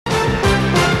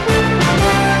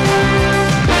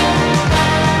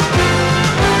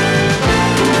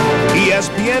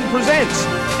ESPN presents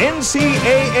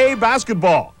NCAA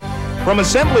basketball. From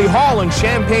Assembly Hall in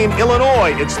Champaign,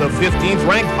 Illinois, it's the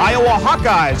 15th-ranked Iowa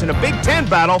Hawkeyes in a Big Ten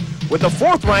battle with the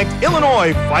 4th-ranked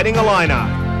Illinois Fighting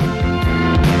Illini.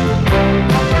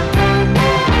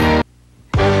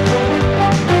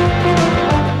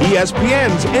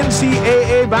 ESPN's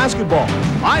NCAA basketball,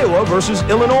 Iowa versus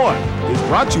Illinois, is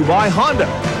brought to you by Honda,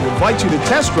 who invites you to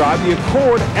test drive the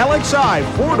Accord LXI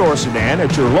 4-door sedan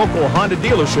at your local Honda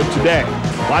dealership today.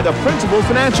 By the Principal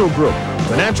Financial Group,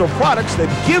 financial products that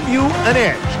give you an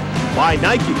edge. By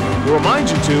Nike, who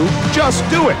reminds you to just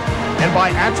do it. And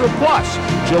by Atra Plus,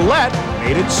 Gillette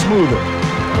made it smoother.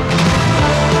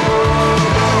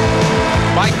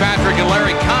 Mike Patrick and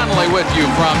Larry Connolly with you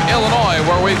from Illinois,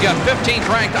 where we've got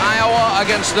 15th-ranked Iowa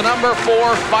against the number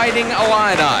 4 Fighting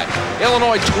Illini.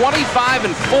 Illinois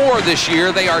 25-4 this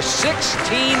year. They are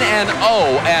 16-0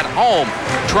 at home,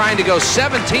 trying to go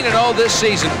 17-0 this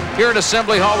season here at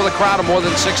Assembly Hall with a crowd of more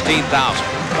than 16,000.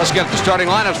 Let's get the starting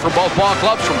lineups for both ball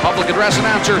clubs from public address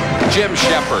announcer Jim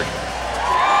Shepard.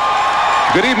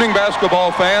 Good evening,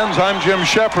 basketball fans. I'm Jim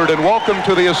Shepard, and welcome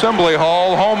to the Assembly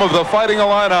Hall, home of the Fighting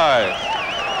Illini.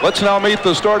 Let's now meet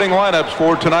the starting lineups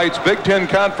for tonight's Big Ten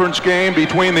Conference game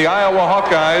between the Iowa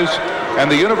Hawkeyes and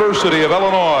the University of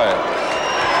Illinois.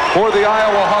 For the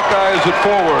Iowa Hawkeyes at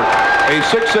forward, a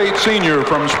 6'8" senior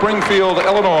from Springfield,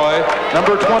 Illinois,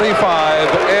 number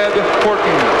 25, Ed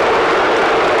Horton.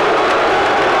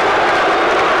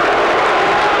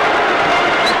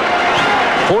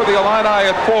 For the Illini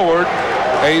at forward,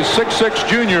 a 6'6"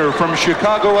 junior from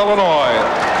Chicago, Illinois,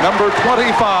 number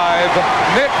 25,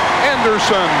 Nick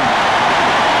Anderson.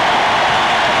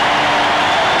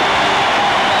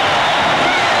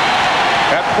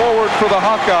 At forward for the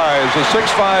Hawkeyes, a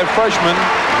 6'5" freshman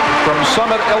from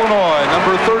Summit, Illinois,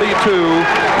 number 32,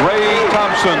 Ray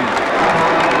Thompson.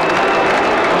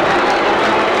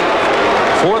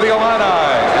 For the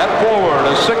Illini, at forward,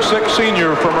 a 6'6"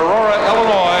 senior from Aurora,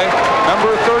 Illinois,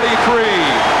 number 33,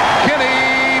 Kenny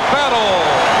Battle.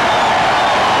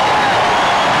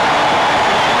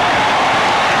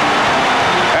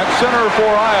 At center for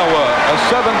Iowa, a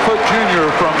 7-foot junior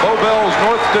from Bowbells,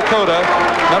 North Dakota,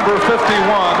 number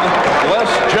 51, Les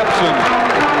Jepson.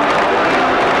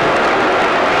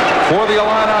 For the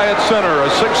Illini at center, a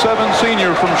 6'7"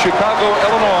 senior from Chicago,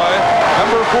 Illinois,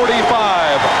 number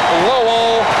 45,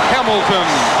 Lowell Hamilton.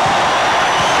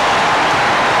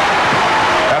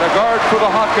 At a guard for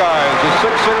the Hawkeyes, a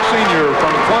 6'6" senior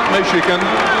from Flint, Michigan,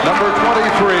 number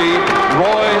 23,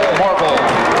 Roy Marble.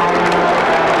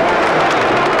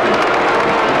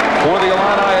 For the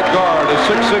Illini at guard, a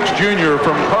 6'6" junior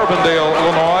from Carbondale,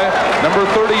 Illinois, number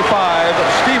 35,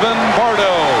 Stephen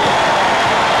Bardo.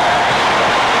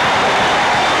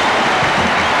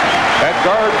 At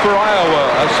guard for Iowa,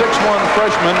 a 6'1"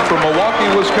 freshman from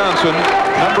Milwaukee, Wisconsin,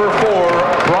 number 4,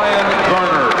 Brian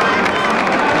Garner.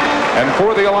 And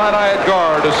for the Illini at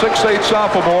guard, a 6'8"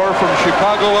 sophomore from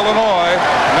Chicago, Illinois,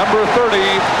 number 30,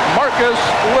 Marcus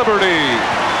Liberty.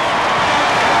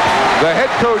 The head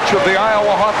coach of the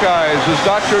Iowa Hawkeyes is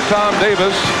Dr. Tom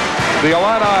Davis. The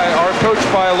Illini are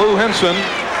coached by Lou Henson.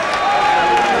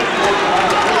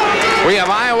 We have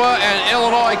Iowa and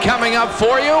Illinois coming up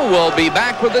for you. We'll be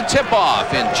back with the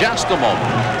tip-off in just a moment.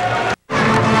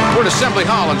 We're at Assembly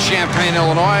Hall in Champaign,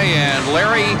 Illinois, and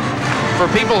Larry, for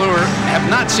people who have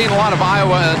not seen a lot of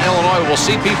Iowa and Illinois, we'll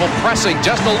see people pressing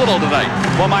just a little tonight.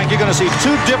 Well, Mike, you're going to see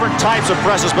two different types of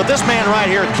presses, but this man right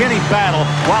here, Kenny Battle,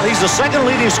 while he's the second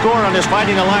leading scorer on this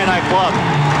Fighting Illini club,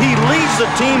 he leads the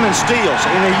team in steals,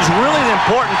 and he's really an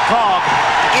important cog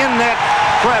in that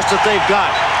press that they've got.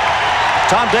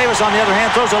 Tom Davis, on the other hand,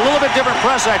 throws a little bit different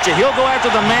press at you. He'll go after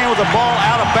the man with the ball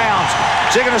out of bounds.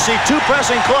 So you're going to see two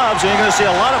pressing clubs, and you're going to see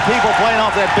a lot of people playing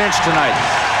off that bench tonight.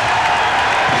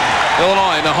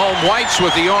 Illinois in the home whites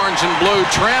with the orange and blue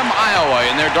trim. Iowa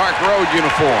in their dark road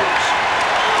uniforms.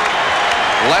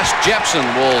 Les Jepson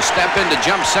will step into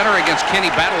jump center against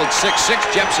Kenny Battle at 6'6".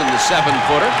 Jepson, the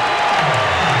 7-footer.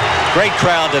 Great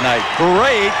crowd tonight.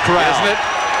 Great crowd. Isn't it?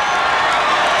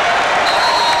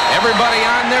 Everybody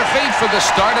on their feet for the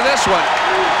start of this one.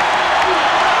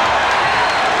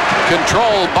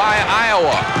 Controlled by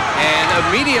Iowa. And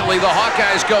immediately the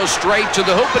Hawkeyes go straight to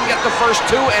the hoop and get the first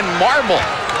two, and Marble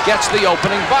gets the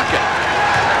opening bucket.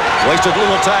 Wasted a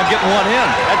little time getting one in.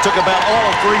 That took about all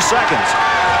of 3 seconds.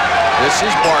 This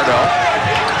is Bardo.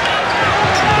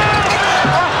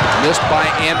 Missed by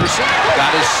Anderson.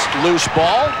 Got his loose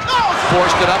ball.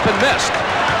 Forced it up and missed.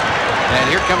 And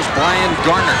here comes Brian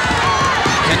Garner.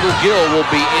 Kendall Gill will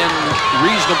be in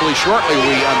reasonably shortly,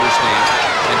 we understand.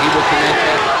 And he will commit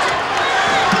that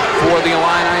for the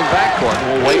Illini backcourt.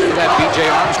 We'll wait for that. B.J.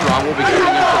 Armstrong will be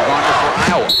coming in for Garner for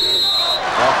Iowa.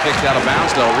 Ball kicked out of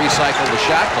bounds. They'll recycle the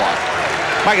shot clock.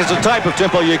 Mike, it's the type of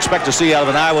tempo you expect to see out of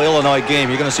an Iowa-Illinois game.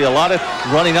 You're going to see a lot of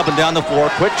running up and down the floor,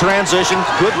 quick transition,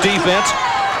 good defense,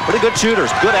 pretty good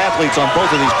shooters, good athletes on both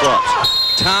of these clubs.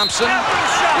 Thompson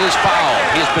is fouled.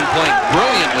 He has been playing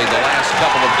brilliantly the last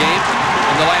couple of games.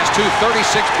 In the last two, 36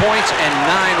 points and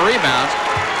 9 rebounds.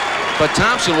 But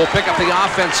Thompson will pick up the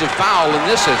offensive foul in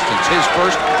this instance, his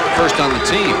first on the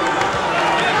team.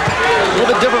 A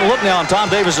little bit different look now on Tom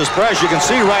Davis's press. You can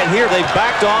see right here they've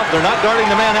backed off. They're not guarding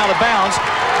the man out of bounds. A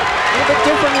little bit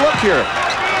different look here.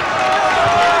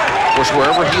 Of course,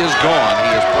 wherever he has gone,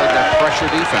 he has played that pressure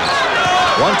defense.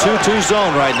 1-2-2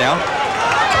 zone right now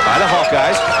by the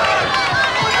Hawkeyes.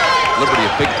 Liberty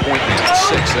a big point man at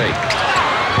 6'8".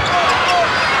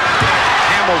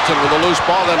 Hamilton with a loose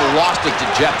ball, then lost it to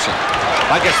Jepson.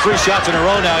 Mike gets 3 shots in a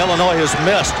row now. Illinois has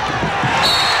missed.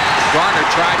 Garner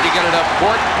tried to get it up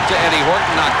court to Eddie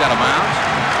Horton, knocked out of bounds.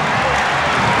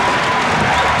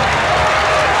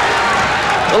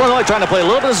 Illinois trying to play a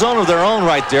little bit of zone of their own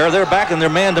right there. They're back in their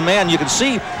man-to-man. You can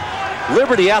see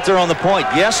Liberty out there on the point.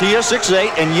 Yes, he is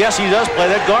 6'8", and yes, he does play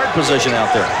that guard position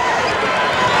out there.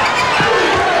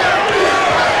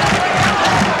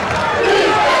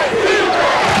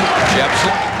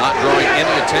 Jepson not drawing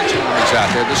any attention when he's out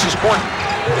there. This is Horton.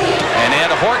 And Ed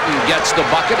Horton gets the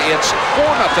bucket. It's 4-0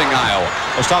 Iowa.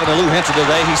 I was talking to Lou Henson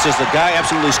today. He says the guy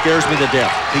absolutely scares me to death.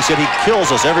 He said he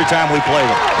kills us every time we play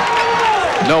them.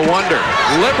 No wonder.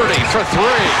 Liberty for 3.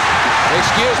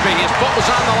 Excuse me, his foot was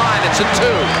on the line. It's a 2.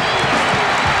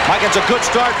 Mike, it's a good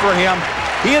start for him.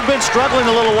 He had been struggling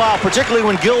a little while, particularly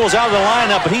when Gill was out of the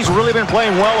lineup, but he's really been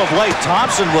playing well of late.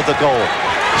 Thompson with the goal.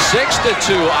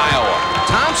 6-2 Iowa.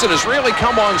 Thompson has really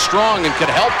come on strong and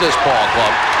could help this ball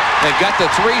club. They've got the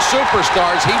 3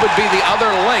 superstars. He would be the other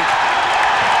link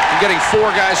in getting 4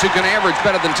 guys who can average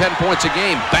better than 10 points a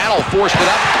game. Battle forced it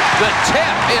up. The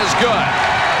tip is good.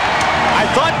 I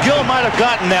thought Gill might have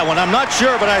gotten that one. I'm not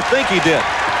sure, but I think he did.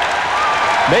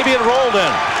 Maybe it rolled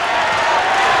in.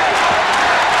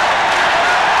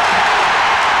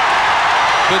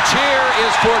 The cheer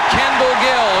is for Kendall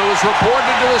Gill, who is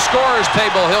reported to the scorer's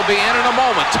table. He'll be in a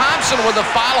moment. Thompson with a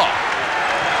follow.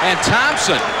 And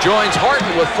Thompson joins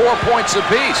Horton with 4 points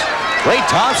apiece. Ray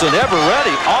Thompson ever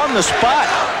ready, on the spot.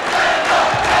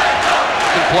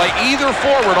 Can play either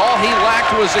forward. All he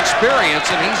lacked was experience,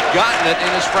 and he's gotten it in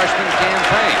his freshman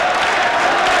campaign.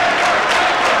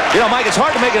 You know, Mike, it's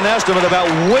hard to make an estimate about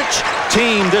which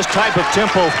team this type of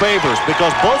tempo favors because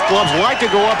both clubs like to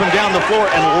go up and down the floor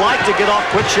and like to get off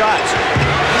quick shots.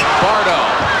 Bardo,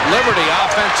 Liberty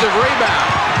offensive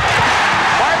rebound.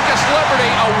 Liberty,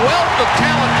 a wealth of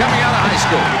talent coming out of high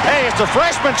school. Hey, it's a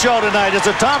freshman show tonight. It's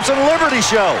a Thompson Liberty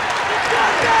show.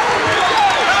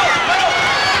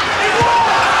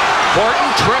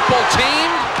 Horton triple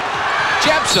teamed.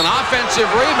 Jepson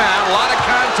offensive rebound, a lot of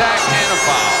contact and a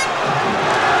foul.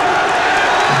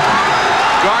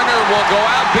 Garner will go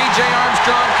out. B.J.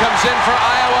 Armstrong comes in for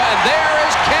Iowa, and there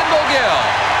is Kendall Gill.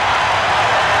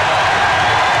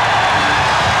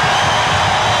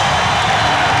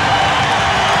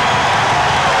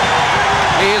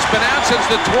 He has been out since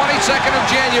the 22nd of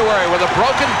January with a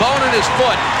broken bone in his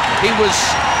foot. He was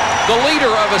the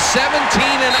leader of a 17-0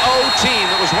 team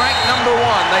that was ranked #1.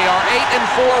 They are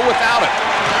 8-4 without it.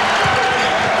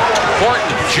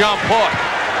 Horton, jump hook.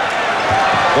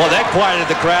 Boy, that quieted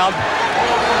the crowd.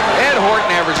 Ed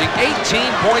Horton averaging 18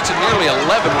 points and nearly 11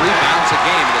 rebounds a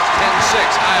game. And it's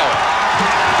 10-6 Iowa.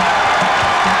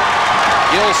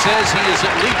 Gill says he is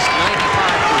at least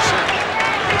 95%.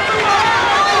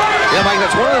 Yeah, Mike,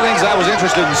 that's one of the things I was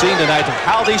interested in seeing tonight,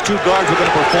 how these 2 guards are going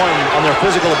to perform on their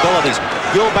physical abilities.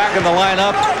 Gill back in the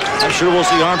lineup. I'm sure we'll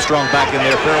see Armstrong back in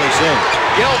there fairly soon.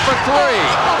 Gill for 3.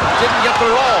 Didn't get the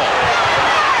roll.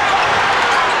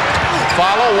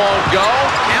 Follow won't go.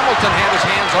 Hamilton had his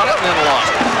hands on it and then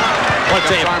lost it.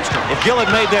 Let's say if Gill had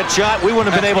made that shot, we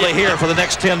wouldn't have been able to hear for the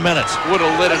next 10 minutes. Would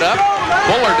have lit it up.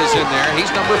 Bullard is in there.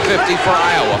 He's number 50 for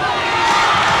Iowa.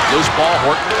 Loose ball.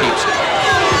 Horton keeps it.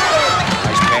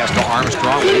 To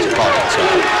Armstrong, he's caught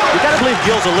outside. You got to believe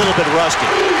Gill's a little bit rusty.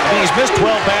 I mean, he's missed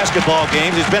 12 basketball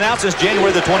games. He's been out since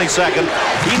January the 22nd.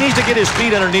 He needs to get his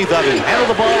feet underneath of him,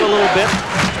 handle the ball a little bit.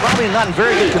 Probably not in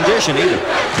very good condition either.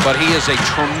 But he is a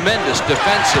tremendous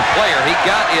defensive player. He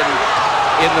got in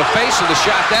the face of the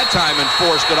shot that time and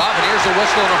forced it off. And here's a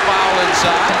whistle and a foul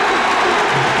inside.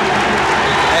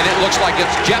 And it looks like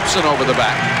it's Jepson over the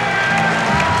back.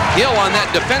 Gill on that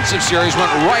defensive series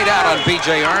went right out on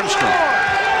B.J. Armstrong.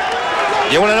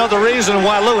 You want to know the reason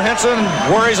why Lou Henson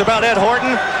worries about Ed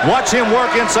Horton? Watch him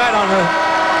work inside on the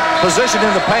position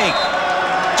in the paint.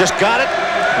 Just got it.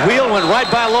 Wheel went right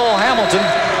by Lowell Hamilton.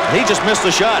 He just missed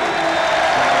the shot.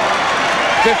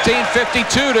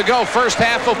 15:52 to go, first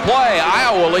half of play.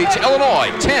 Iowa leads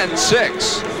Illinois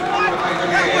 10-6.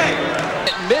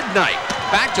 At midnight,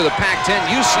 back to the Pac-10,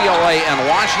 UCLA and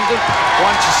Washington. Why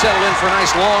don't you settle in for a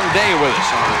nice long day with us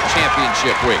on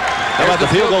championship week? How about the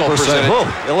field goal percentage? Oh,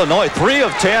 Illinois, 3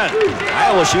 of 10.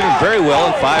 Iowa shooting very well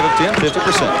at 5 of 10,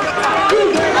 50%.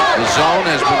 The zone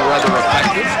has been rather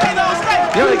effective.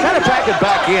 You know, they kind of pack it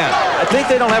back in. I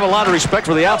think they don't have a lot of respect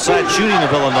for the outside shooting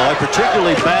of Illinois,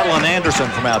 particularly Battle and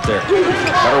Anderson from out there.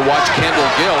 Better watch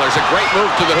Kendall Gill. There's a great move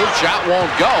to the hoop. Shot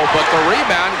won't go, but the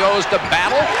rebound goes to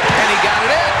Battle, and he got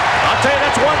it in. I'll tell you,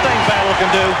 that's one thing Battle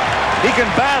can do. He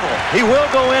can battle. He will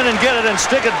go in and get it and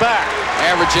stick it back.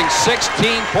 Averaging 16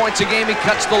 points a game. He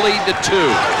cuts the lead to 2.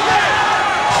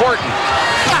 Horton.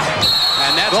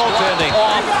 And that's goaltending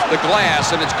off the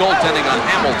glass, and it's goaltending on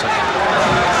Hamilton.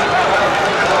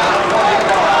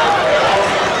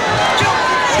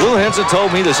 Lou Henson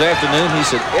told me this afternoon, he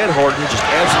said, Ed Horton just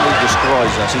absolutely destroys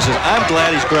us. He says, I'm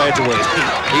glad he's graduated.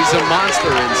 He's a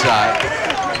monster inside.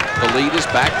 The lead is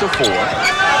back to 4.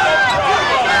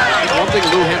 One thing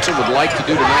Lou Henson would like to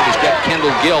do tonight is get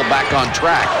Kendall Gill back on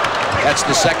track. That's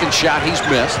the second shot he's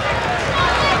missed.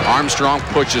 Armstrong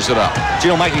pushes it up. You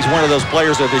know, Mike, he's one of those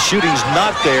players that if the shooting's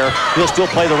not there, he'll still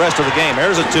play the rest of the game.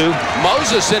 There's a 2.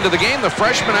 Moses into the game, the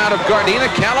freshman out of Gardena,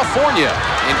 California.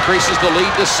 Increases the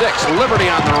lead to 6. Liberty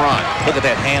on the run. Look at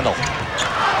that handle.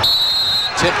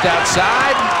 Tipped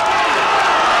outside.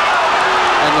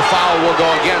 And the foul will go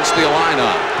against the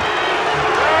Illini.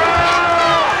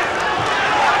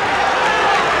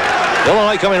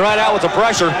 Illinois coming right out with the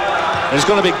pressure. And it's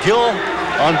going to be Gill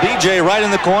on BJ right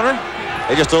in the corner.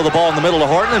 They just throw the ball in the middle of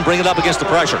Horton and bring it up against the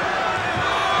pressure.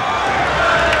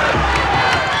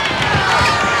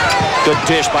 Good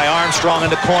dish by Armstrong in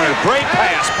the corner. Great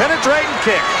pass. Penetrating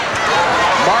kick.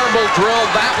 Marble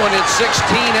drilled that one at 16-8.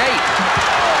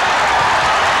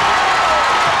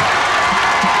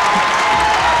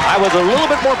 I was a little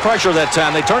bit more pressure that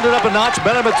time. They turned it up a notch,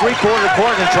 bent him at 3/4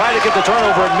 court, and tried to get the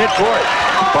turnover at midcourt.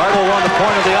 Bartle on the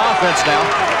point of the offense now.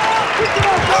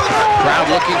 Crowd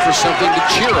looking for something to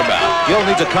cheer about. Gill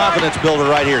needs a confidence builder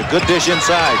right here. Good dish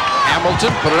inside. Hamilton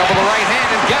put it up with the right hand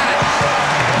and got it.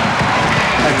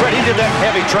 And Fred, he did that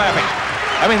heavy traffic.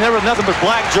 I mean, there was nothing but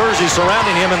black jerseys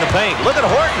surrounding him in the paint. Look at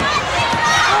Horton.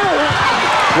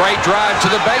 Great drive to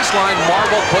the baseline.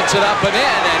 Marble puts it up and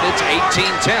in, and it's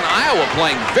 18-10. Iowa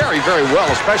playing very, very well,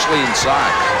 especially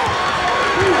inside.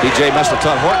 DJ must have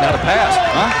taught Horton how to pass,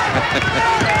 huh?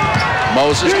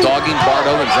 Moses dogging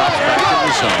Bardo and drops back in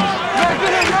the zone.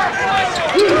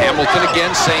 Hamilton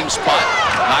again, same spot.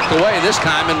 Knocked away this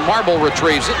time, and Marble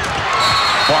retrieves it.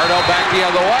 Bardo back the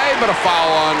other way, but a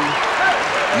foul on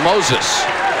Moses.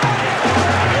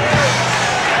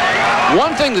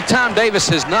 One thing that Tom Davis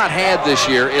has not had this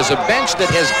year is a bench that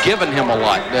has given him a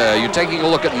lot. You're taking a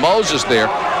look at Moses there.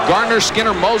 Garner,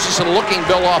 Skinner, Moses, and Looking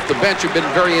Bill off the bench have been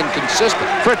very inconsistent.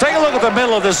 Fred, take a look at the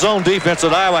middle of this zone defense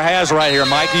that Iowa has right here,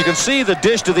 Mike. You can see the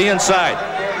dish to the inside.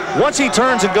 Once he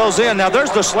turns and goes in, now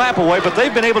there's the slap away, but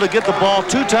they've been able to get the ball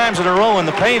 2 times in a row in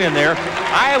the paint in there.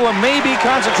 Iowa may be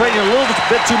concentrating a little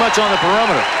bit too much on the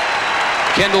perimeter.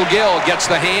 Kendall Gill gets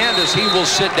the hand as he will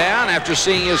sit down after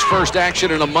seeing his first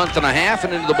action in a month and a half,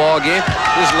 and into the ball game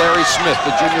is Larry Smith,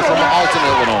 the junior from Alton,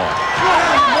 Illinois.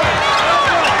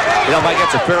 You know, Mike,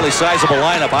 that's a fairly sizable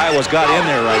lineup Iowa's got in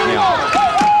there right now.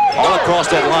 All across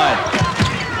that line.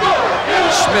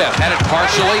 Smith had it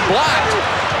partially blocked.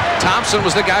 Thompson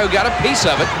was the guy who got a piece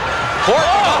of it.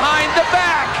 Horton behind the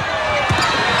back.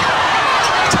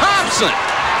 Thompson.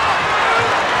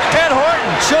 Ed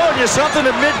Horton showing you something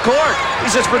at midcourt. He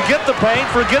says, forget the paint,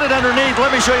 forget it underneath.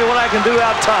 Let me show you what I can do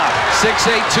out top.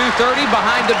 6'8", 230,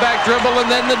 behind the back dribble, and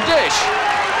then the dish.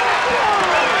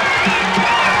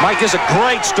 Mike, this is a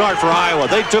great start for Iowa.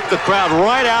 They took the crowd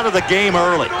right out of the game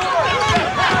early.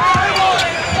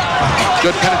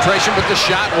 Good penetration, but the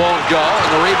shot won't go, and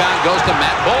the rebound goes to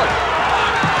Matt Bullard.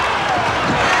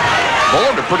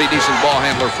 Bullard, a pretty decent ball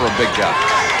handler for a big guy.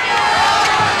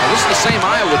 Now, this is the same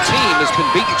Iowa team that's been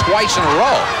beaten twice in a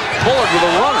row. Bullard with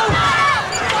a runner.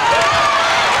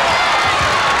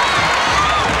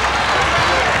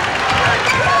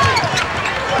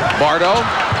 Bardo,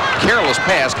 careless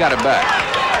pass, got it back.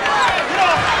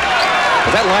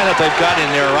 But that lineup they've got in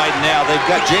there right now, they've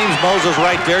got James Moses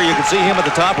right there. You can see him at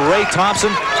the top. Ray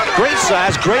Thompson, great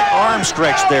size, great arm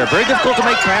stretch there. Very difficult to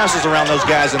make passes around those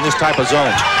guys in this type of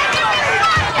zone.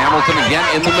 Hamilton again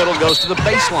in the middle, goes to the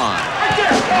baseline.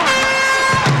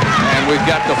 And we've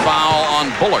got the foul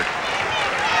on Bullard.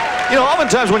 You know,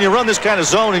 oftentimes when you run this kind of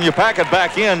zone and you pack it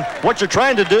back in, what you're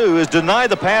trying to do is deny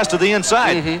the pass to the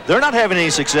inside. They're not having any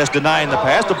success denying the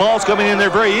pass. The ball's coming in there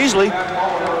very easily.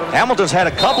 Hamilton's had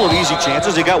a couple of easy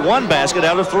chances. He got one basket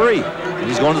out of 3. And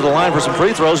he's going to the line for some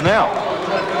free throws now.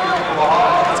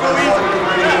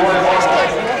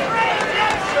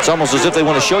 It's almost as if they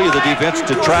want to show you the defense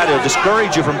to try to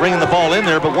discourage you from bringing the ball in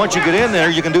there. But once you get in there,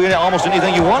 you can do almost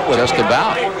anything you want with it. Just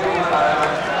about.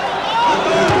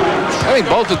 I think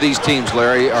both of these teams,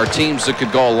 Larry, are teams that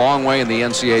could go a long way in the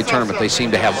NCAA tournament. They seem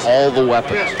to have all the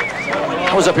weapons.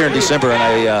 I was up here in December, and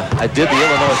I did the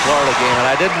Illinois-Florida game, and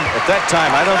I didn't, at that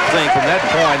time, I don't think from that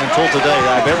point until today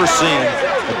I've ever seen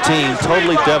a team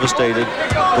totally devastated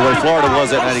the way Florida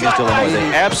was that night against Illinois.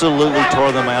 They absolutely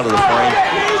tore them out of the frame,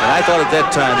 and I thought at that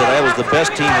time that was the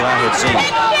best team that I had seen.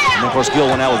 And, of course,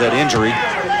 Gill went out with that injury.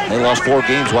 They lost 4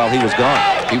 games while he was gone.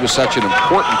 He was such an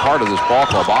important part of this ball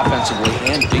club, offensively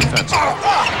and defensively.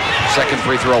 Second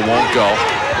free throw won't go,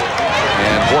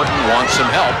 and Horton wants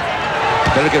some help.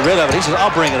 Better get rid of it. He says,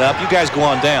 I'll bring it up. You guys go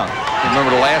on down.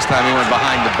 Remember the last time he went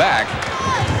behind the back.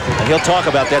 And he'll talk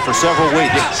about that for several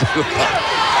weeks.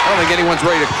 I don't think anyone's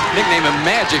ready to nickname him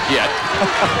Magic yet.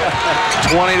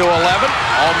 20 to 11,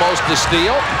 almost a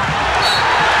steal.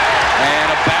 And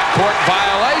a backcourt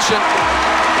violation.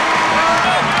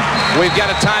 We've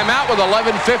got a timeout with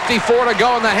 11:54 to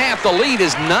go in the half. The lead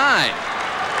is 9.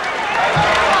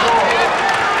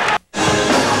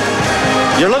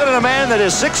 You're looking at a man that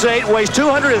is 6'8", weighs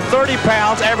 230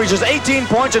 pounds, averages 18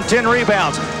 points and 10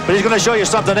 rebounds. But he's going to show you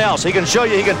something else. He can show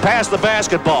you he can pass the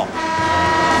basketball.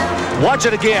 Watch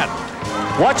it again.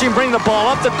 Watch him bring the ball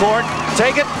up the court,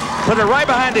 take it, put it right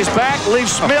behind his back, leave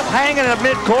Smith hanging at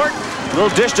midcourt. Little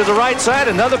dish to the right side,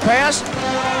 another pass.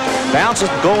 Bounces,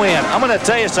 go in. I'm going to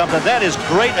tell you something. That is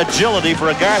great agility for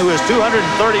a guy who is 230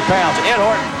 pounds. Ed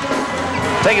Horton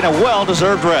taking a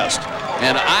well-deserved rest.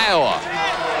 And Iowa,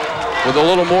 with a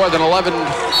little more than 11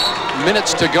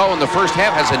 minutes to go in the first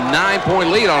half, has a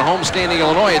 9-point lead on homestanding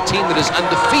Illinois, a team that is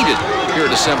undefeated here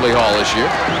at Assembly Hall this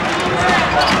year.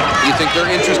 Do you think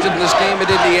they're interested in this game at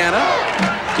Indiana?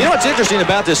 You know what's interesting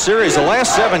about this series? The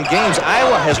last 7 games,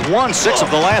 Iowa has won 6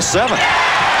 of the last 7.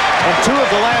 And 2 of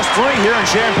the last 3 here in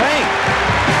Champaign.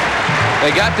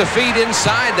 They got the feed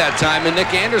inside that time, and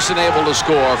Nick Anderson able to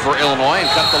score for Illinois and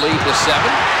cut the lead to 7.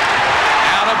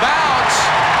 Out of bounds.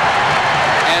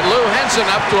 And Lou Henson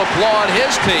up to applaud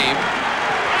his team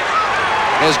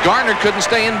as Garner couldn't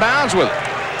stay in bounds with it.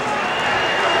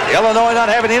 Illinois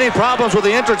not having any problems with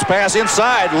the entrance pass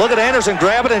inside. Look at Anderson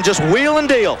grab it and just wheel and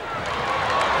deal.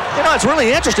 You know, it's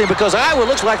really interesting because Iowa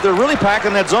looks like they're really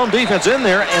packing that zone defense in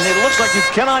there, and it looks like you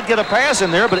cannot get a pass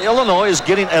in there, but Illinois is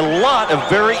getting a lot of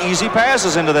very easy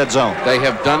passes into that zone. They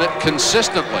have done it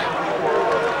consistently.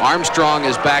 Armstrong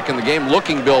is back in the game.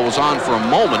 Looking Bill was on for a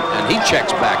moment, and he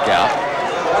checks back out.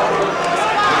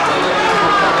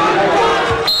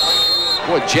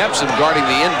 Boy, Jepson guarding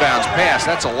the inbounds pass.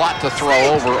 That's a lot to throw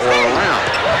over or around.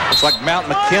 It's like Mount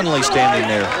McKinley standing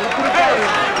there.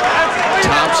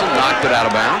 Thompson knocked it out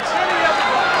of bounds.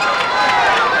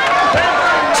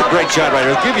 It's a great shot right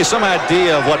here. It'll give you some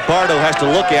idea of what Bardo has to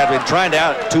look at in trying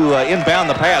to inbound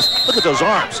the pass. Look at those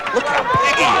arms. Look how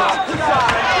big he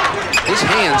is. His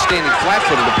hands, standing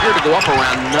flat-footed, appear to go up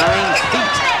around 9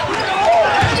 feet.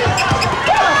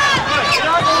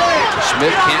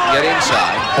 Smith can't get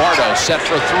inside. Bardo set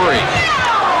for 3.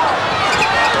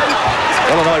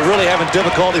 Illinois really having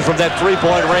difficulty from that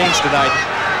 3-point range tonight.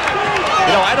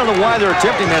 You know, I don't know why they're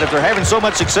attempting that. If they're having so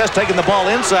much success taking the ball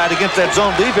inside against that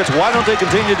zone defense, why don't they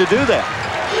continue to do that?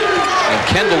 And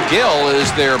Kendall Gill is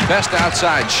their best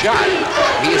outside shot.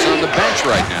 He is on the bench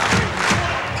right now.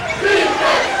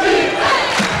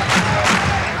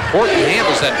 Horton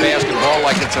handles that basketball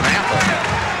like it's an apple.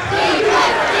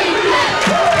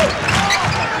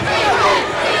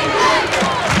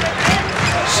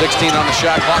 16 on the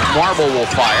shot clock. Marble will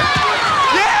fire.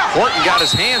 Horton got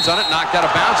his hands on it, knocked out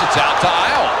of bounds. It's out to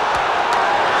Iowa.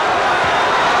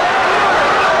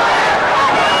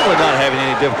 They're not having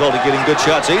any difficulty getting good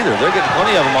shots either. They're getting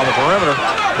plenty of them on the perimeter.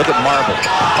 Look at Marble.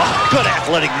 Oh, good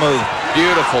athletic move.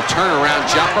 Beautiful turnaround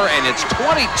jumper, and it's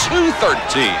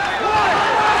 22-13.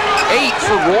 8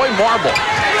 for Roy Marble,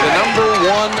 the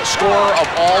 #1 scorer of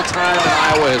all time in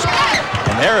Iowa history.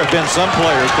 And there have been some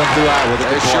players come through Iowa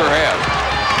that they sure have.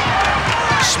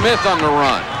 Smith on the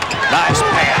run. Nice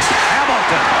pass.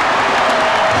 Hamilton.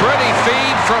 Pretty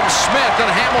feed from Smith,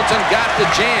 and Hamilton got the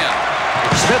jam.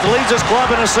 Smith leads his club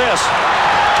in assists.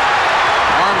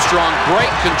 Armstrong,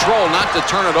 great control not to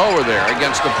turn it over there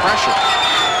against the pressure.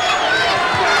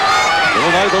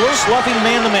 Illinois, the little sloughing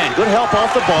man-to-man. Good help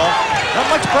off the ball. Not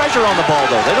much pressure on the ball,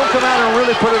 though. They don't come out and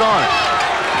really put it on it.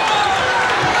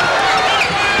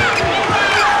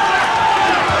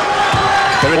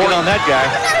 Better get on that guy.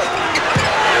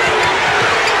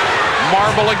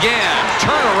 Marble again.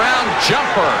 Turnaround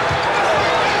jumper.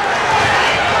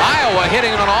 Iowa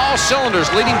hitting on all cylinders,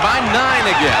 leading by 9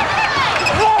 again.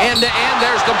 End to end,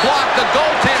 there's the block. The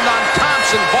goaltend on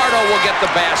Thompson. Bardo will get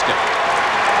the basket.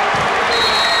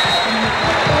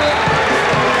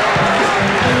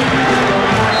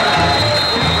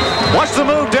 Watch the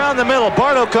move down the middle.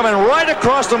 Bardo coming right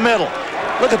across the middle.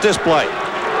 Look at this play.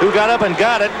 Who got up and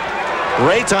got it?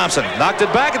 Ray Thompson knocked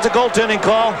it back. It's a goaltending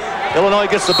call. Illinois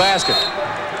gets the basket.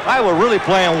 Iowa really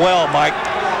playing well, Mike.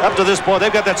 Up to this point,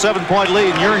 they've got that 7-point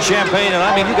lead, and you're in Champaign, and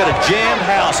I mean, you've got a jammed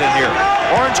house in here.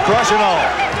 Orange Crush and all.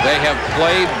 They have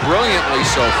played brilliantly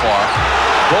so far.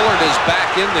 Bullard is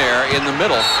back in there in the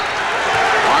middle.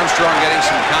 Armstrong getting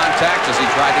some contact as he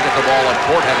tried to get the ball up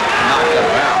court, had it knocked out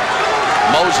of bounds.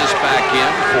 Moses back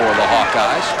in for the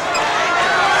Hawkeyes.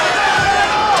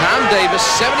 Tom Davis,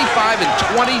 75 and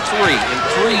 23 in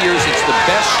 3 years. It's the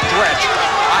best stretch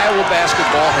Iowa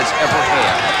basketball has ever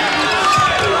had.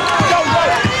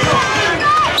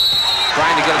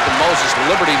 Trying to get it to Moses.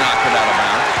 Liberty knocked it out of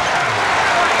bounds.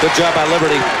 Good job by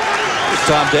Liberty. Here's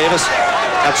Tom Davis.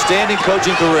 Outstanding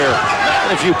coaching career.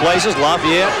 In a few places,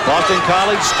 Lafayette, Boston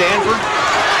College, Stanford.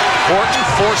 Horton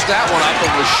forced that one up.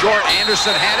 It was short.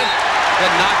 Anderson had it.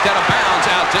 Then knocked out of bounds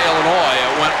out to Illinois.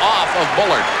 It went off of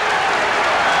Bullard.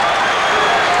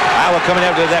 Iowa coming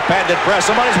after that patented press.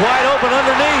 Somebody's wide open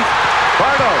underneath.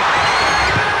 Bardo.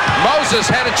 Moses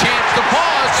had a chance to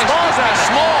pause.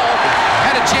 Small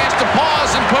had a chance to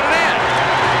pause and put it in.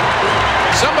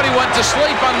 Somebody went to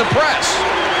sleep on the press.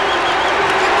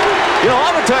 You know,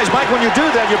 oftentimes, Mike, when you do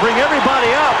that, you bring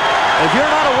everybody up. And if you're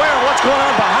not aware of what's going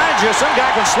on behind you, some guy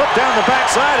can slip down the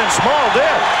backside, and Small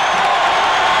did.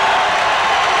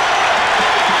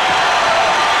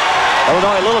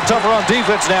 Illinois a little tougher on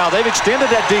defense now. They've extended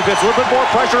that defense. A little bit more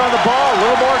pressure on the ball. A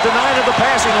little more denying of the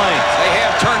passing lane. They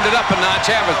have turned it up a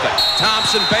notch, haven't they?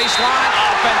 Thompson baseline.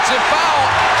 Offensive foul.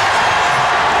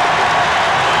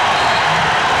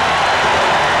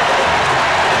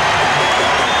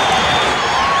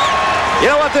 You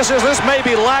know what this is? This may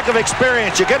be lack of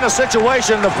experience. You get in a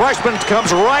situation, the freshman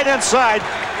comes right inside.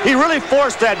 He really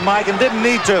forced that, Mike, and didn't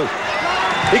need to.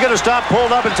 He could have stopped,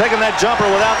 pulled up, and taken that jumper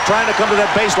without trying to come to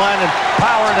that baseline and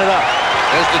powering it up.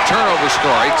 There's the turnover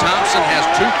story. Thompson has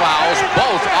 2 fouls,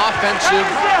 both offensive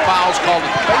fouls called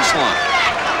at the baseline.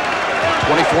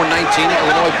 24-19,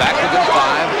 Illinois back within 5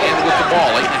 and with the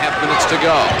ball. 8.5 minutes to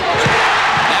go.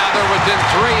 Now they're within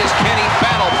 3 as Kenny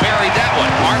Battle buried that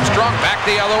one. Armstrong back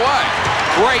the other way.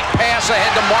 Great pass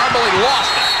ahead to Marble. He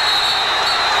lost it.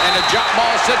 And a jump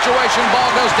ball situation.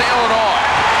 Ball goes to Illinois.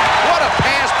 What a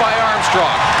pass by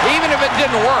Armstrong, even if it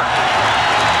didn't work.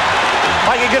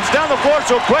 Mike, he gets down the floor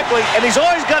so quickly, and he's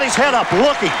always got his head up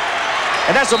looking.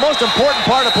 And that's the most important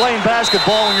part of playing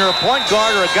basketball when you're a point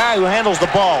guard or a guy who handles the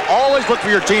ball. Always look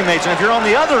for your teammates, and if you're on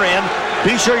the other end,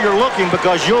 be sure you're looking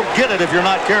because you'll get it if you're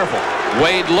not careful.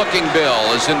 Wade Looking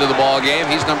Bill is into the ball game.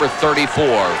 He's number 34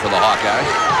 for the Hawkeyes.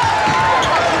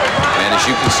 And as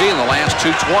you can see, in the last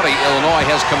 2:20, Illinois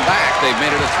has come back. They've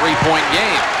made it a 3-point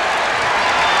game.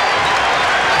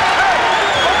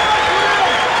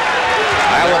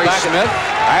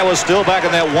 Iowa's still back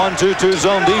in that 1-2-2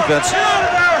 zone defense.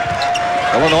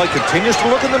 Illinois continues to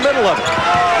look in the middle of it.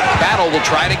 Battle will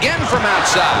try it again from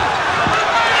outside.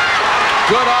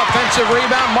 Good offensive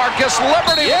rebound. Marcus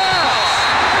Liberty. Yes!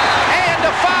 And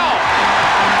a foul.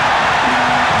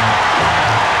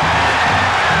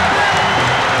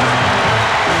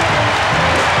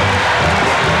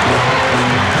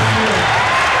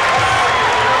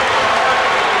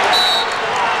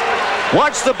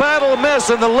 Watch the Battle miss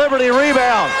and the Liberty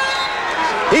rebound.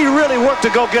 He really worked to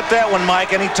go get that one,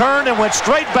 Mike, and he turned and went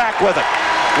straight back with it.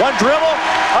 One dribble,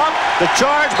 up, the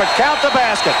charge, but count the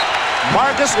basket.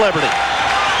 Marcus Liberty.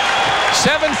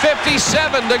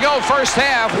 7:57 to go first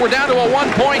half. We're down to a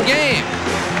 1-point game.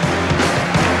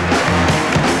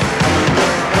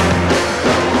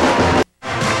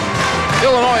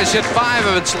 Illinois has hit 5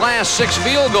 of its last 6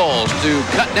 field goals to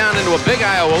cut down into a big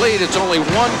Iowa lead. It's only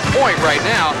 1 point right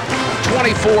now,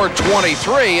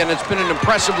 24-23, and it's been an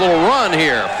impressive little run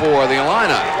here for the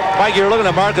Illini. Mike, you're looking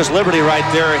at Marcus Liberty right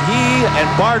there. He and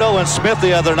Bardo and Smith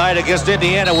the other night against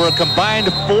Indiana were a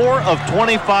combined 4 of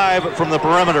 25 from the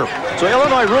perimeter. So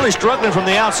Illinois really struggling from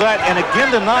the outside, and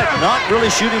again tonight, not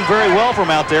really shooting very well from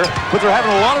out there, but they're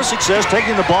having a lot of success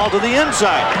taking the ball to the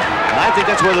inside. And I think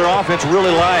that's where their offense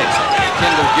really lies.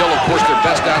 Kendall Gill, of course, their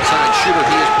best outside shooter.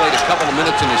 He has played a couple of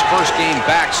minutes in his first game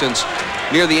back since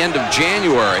near the end of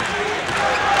January.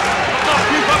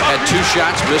 Had 2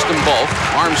 shots, missed them both.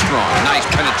 Armstrong, nice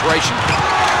penetration.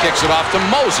 Kicks it off to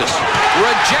Moses.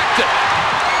 Rejected.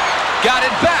 Got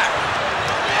it back.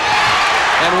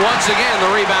 And once again, the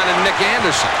rebound in Nick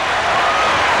Anderson.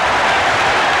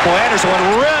 Boy, Anderson went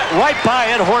right by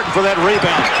Ed Horton for that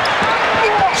rebound.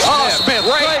 Smith,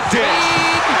 great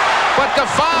feed, but the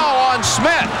foul on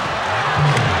Smith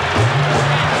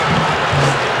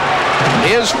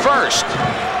is first.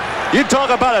 You talk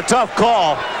about a tough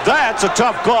call. That's a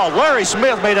tough call. Larry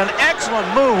Smith made an excellent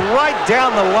move right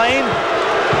down the lane.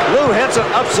 Lou Henson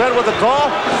upset with the call,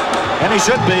 and he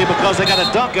should be because they got a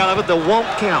dunk out of it that won't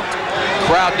count.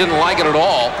 Crowd didn't like it at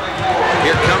all.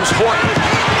 Here comes Horton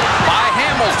by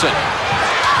Hamilton.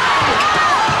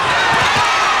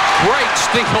 Great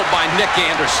steal by Nick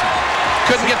Anderson.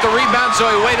 Couldn't get the rebound, so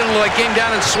he waited until it came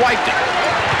down and swiped it.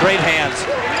 Great hands.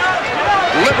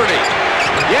 Liberty.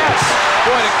 Yes.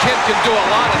 Boy, the kid can do a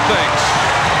lot of things.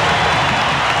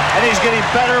 And he's getting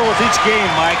better with each game,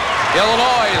 Mike.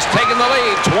 Illinois is taking the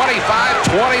lead,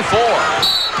 25-24.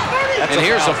 And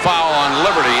here's a foul on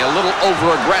Liberty, a little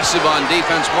over-aggressive on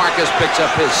defense. Marcus picks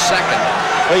up his second.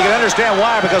 Well, you can understand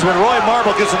why, because when Roy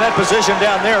Marble gets in that position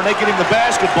down there and they get him the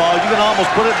basketball, you can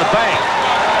almost put it in the bank.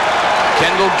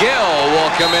 Kendall Gill will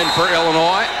come in for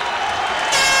Illinois.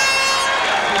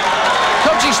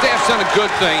 Coaching staff's done a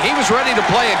good thing. He was ready to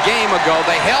play a game ago.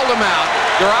 They held him out.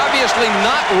 They're obviously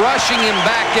not rushing him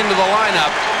back into the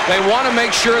lineup. They want to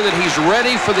make sure that he's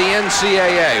ready for the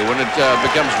NCAA when it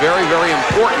becomes very, very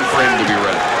important for him to be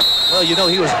ready. Well, you know,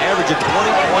 he was averaging 20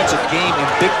 points a game in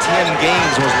Big Ten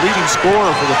games, was leading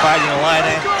scorer for the Fighting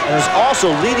Illini, and was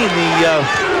also leading the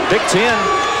Big Ten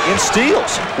in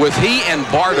steals. With he and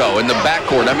Bardo in the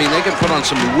backcourt, I mean, they can put on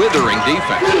some withering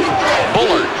defense.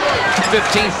 Bullard,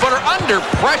 15-footer under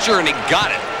pressure, and he got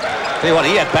it. Tell you what,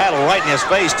 he had battle right in his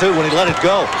face, too, when he let it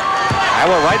go. I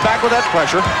went right back with that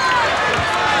pressure.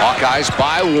 Hawkeyes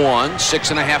by 1,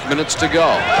 6.5 minutes to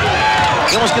go.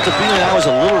 You almost get the feeling I was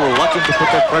a little reluctant to put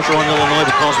that pressure on Illinois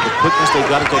because of the quickness they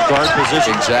got at that guard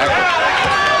position. Exactly.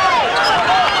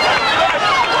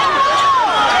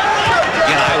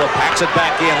 Again, Iowa packs it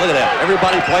back in. Look at that.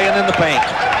 Everybody playing in the paint.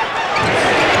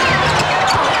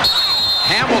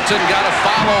 Hamilton got a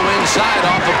follow inside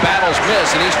off of Battle's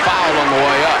miss, and he's fouled on the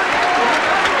way up.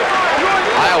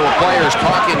 Iowa players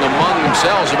talking among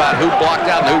themselves about who blocked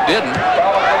out and who didn't.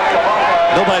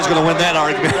 Nobody's going to win that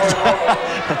argument.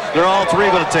 They're all three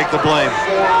going to take the blame.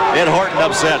 Ed Horton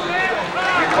upset.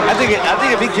 I think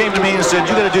if he came to me and said,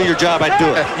 "You got to do your job," I'd do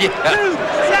it. Yeah.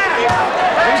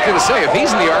 I was going to say, if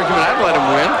he's in the argument, I'd let him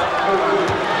win.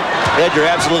 Ed, you're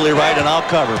absolutely right, and I'll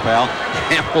cover, pal.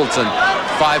 Hamilton,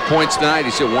 5 points tonight.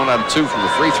 He's hit 1 out of 2 from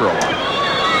the free throw line.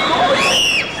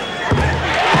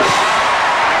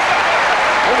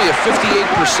 Only a 58%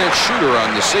 shooter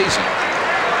on the season.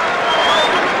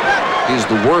 He's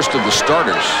the worst of the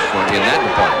starters in that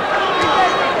department.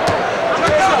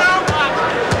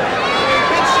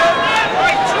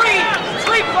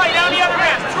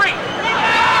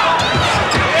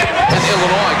 And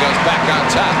Illinois goes back on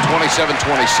top, 27-26.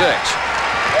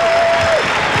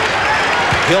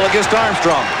 Hill against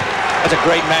Armstrong. That's a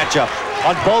great matchup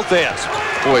on both ends.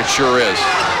 Boy, it sure is.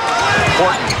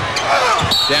 Horton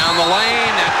down the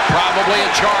lane, probably a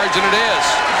charge, and it is.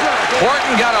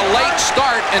 Horton got a late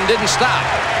start and didn't stop.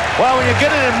 Well, when you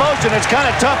get it in motion, it's kind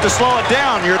of tough to slow it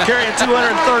down. You're carrying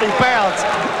 230 pounds.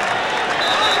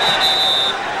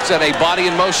 Said a body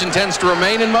in motion tends to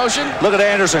remain in motion. Look at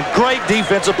Anderson. Great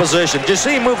defensive position. Did you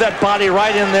see him move that body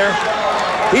right in there?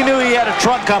 He knew he had a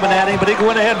truck coming at him, but he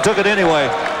went ahead and took it anyway.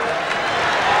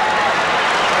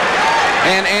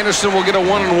 And Anderson will get a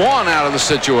 1-and-1 out of the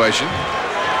situation.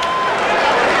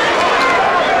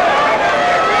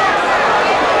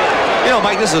 You know,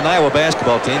 Mike, this is an Iowa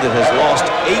basketball team that has lost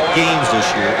 8 games this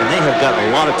year, and they have got a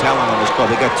lot of talent on this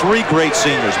club. They got 3 great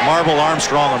seniors, Marble,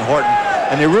 Armstrong, and Horton,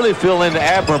 and they really fill in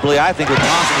admirably, I think, with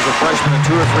Thompson as a freshman and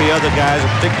 2 or 3 other guys, and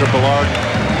Victor Ballard.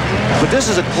 But this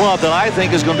is a club that I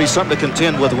think is going to be something to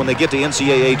contend with when they get to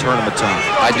NCAA tournament time.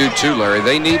 I do too, Larry.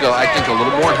 They need, I think, a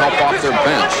little more help off their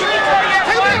bench.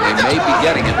 And they may be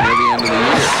getting it near the end of the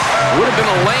year. Would have been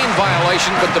a lane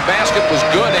violation, but the basket was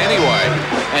good anyway.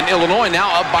 And Illinois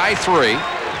now up by 3.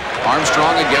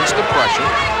 Armstrong against the pressure.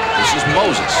 This is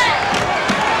Moses.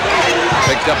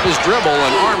 Picked up his dribble,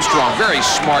 and Armstrong, very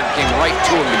smart, came right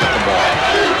to him to get the ball.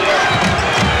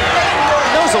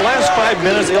 The last 5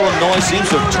 minutes, Illinois seems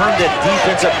to have turned that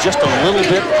defense up just a little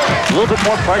bit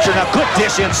more pressure. Now, good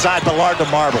dish inside Ballard to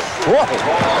Marble. Whoa.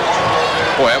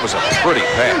 Boy, that was a pretty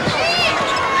pass.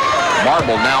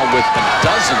 Marble now with a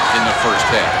dozen in the first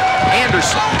half.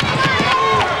 Anderson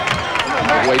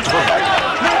way through.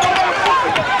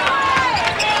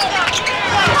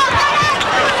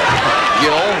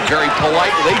 Gill very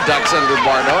politely ducks under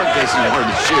Barno in case he wanted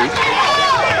to shoot.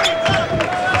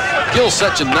 Gill's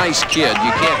such a nice kid,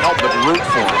 you can't help but root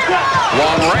for him.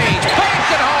 Long range,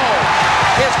 banked it home.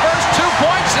 His first 2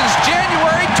 points since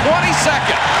January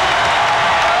 22nd.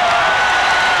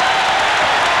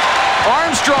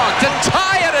 Armstrong to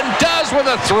tie it and does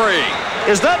with a 3.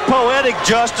 Is that poetic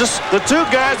justice? The two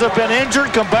guys have been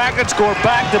injured, come back and score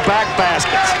back-to-back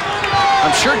baskets.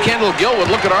 I'm sure Kendall Gill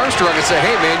would look at Armstrong and say,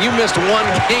 hey, man, you missed one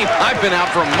game. I've been out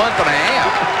for a month and a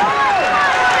half.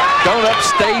 Don't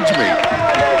upstage me.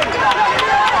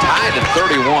 Tied at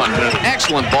 31, but an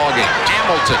excellent ball game.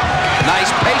 Hamilton,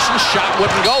 nice patience shot,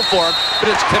 wouldn't go for him,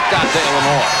 but it's tipped out to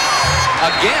Illinois.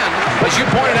 Again, as you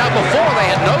pointed out before, they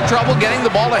had no trouble getting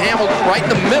the ball to Hamilton right in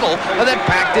the middle of that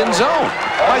packed-in zone.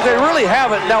 Like they really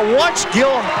haven't. Now watch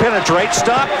Gill penetrate,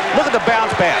 stop, look at the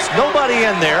bounce pass. Nobody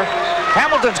in there.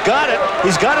 Hamilton's got it.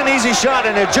 He's got an easy shot,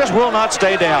 and it just will not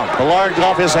stay down. Ballard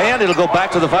off his hand. It'll go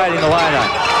back to the Fighting Illini.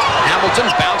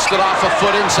 Hamilton bounced it off a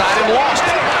foot inside and lost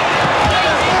it.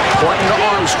 Pointing to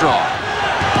Armstrong.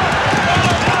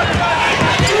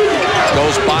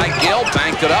 Goes by Gill,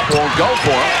 banked it up, won't go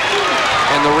for him.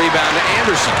 And the rebound to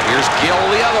Anderson. Here's Gill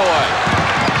the other way.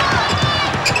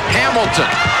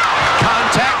 Hamilton.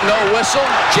 Contact, no whistle.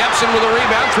 Jepson with a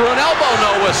rebound, through an elbow,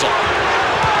 no whistle.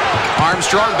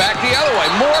 Armstrong back the other way.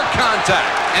 More contact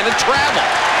and a travel.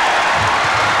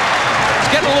 It's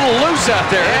getting a little loose out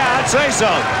there. Yeah, I'd say so.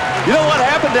 You know what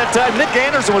happened that time? Nick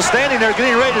Anderson was standing there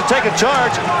getting ready to take a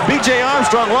charge. B.J.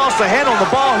 Armstrong lost the handle on the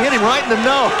ball, hit him right in the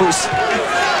nose.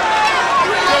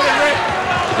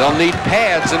 They'll need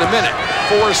pads in a minute.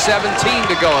 4:17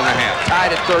 to go in the half. Tied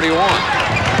at 31.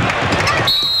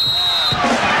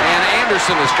 And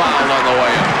Anderson is fouled on the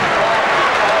way up.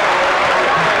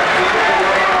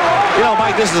 You know,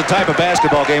 Mike, this is the type of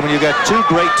basketball game when you've got two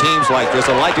great teams like this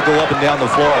that like to go up and down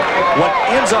the floor. What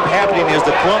ends up happening is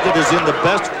the club that is in the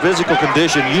best physical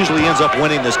condition usually ends up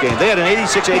winning this game. They had an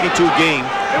 86-82 game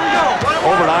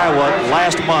over at Iowa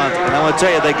last month, and I'm going to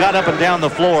tell you, they got up and down the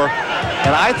floor,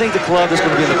 and I think the club that's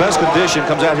going to be in the best condition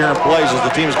comes out here and plays as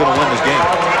the team is going to win this game.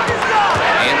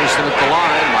 Anderson at the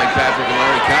line. Mike Patrick and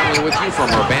Larry Conley with you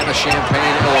from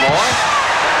Urbana-Champaign, Illinois.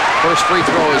 First free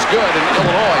throw is good, and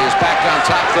Illinois is back on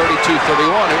top 32-31.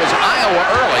 It was Iowa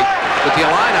early, but the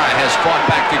Illini has fought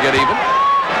back to get even.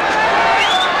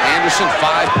 Anderson,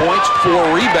 5 points,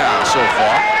 4 rebounds so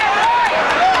far.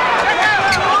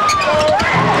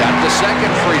 Got the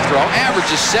second free throw.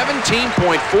 Averages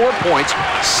 17.4 points,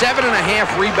 7.5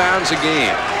 rebounds a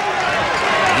game.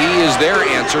 He is their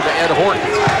answer to Ed Horton.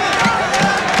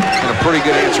 And a pretty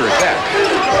good answer at that.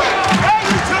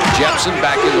 Jepson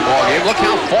back in the ballgame. Look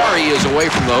how far he is away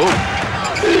from the hoop.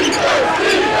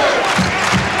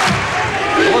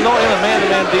 Illinois in a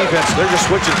man-to-man defense. They're just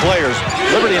switching players.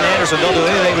 Liberty and Anderson don't do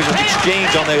anything but just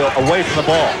exchange on the away from the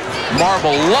ball.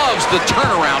 Marble loves the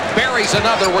turnaround. Buries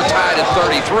another. We're tied at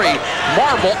 33.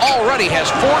 Marble already has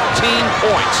 14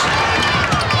 points.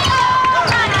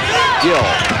 Gill,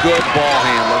 good ball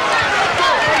handler.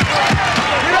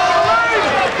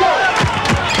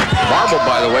 Marble,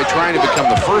 by the way, trying to become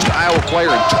the first Iowa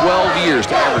player in 12 years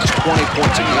to average 20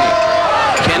 points a game.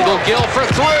 Kendall Gill for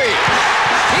 3.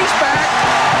 He's back.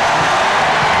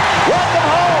 Welcome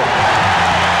home.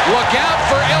 Look out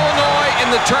for Illinois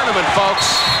in the tournament,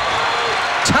 folks.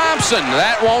 Thompson,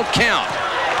 that won't count.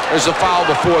 There's a foul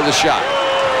before the shot.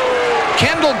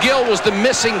 Kendall Gill was the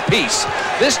missing piece.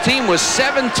 This team was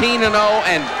 17-0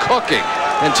 and cooking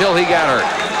until he got hurt.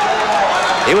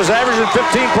 He was averaging 15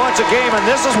 points a game, and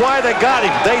this is why they got him.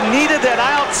 They needed that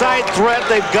outside threat.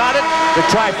 They've got it. The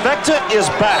trifecta is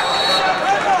back.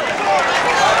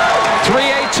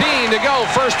 3:18 to go,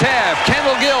 first half.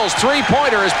 Kendall Gill's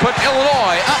three-pointer has put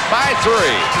Illinois up by 3.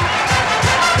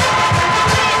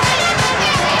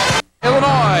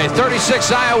 Illinois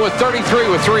 36, Iowa 33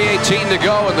 with 3:18 to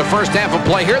go in the first half of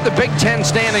play. Here are the Big Ten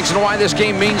standings and why this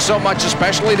game means so much,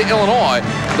 especially to Illinois.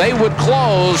 They would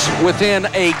close within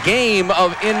a game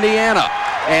of Indiana,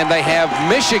 and they have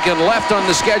Michigan left on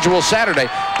the schedule Saturday.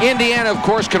 Indiana, of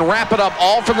course, can wrap it up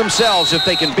all for themselves if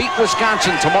they can beat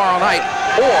Wisconsin tomorrow night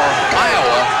or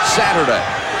Iowa Saturday.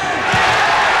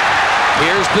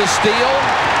 Here's the steal.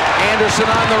 Anderson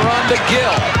on the run to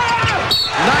Gill.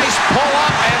 Nice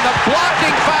pull-up and the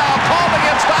blocking foul called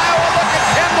against Iowa. Look at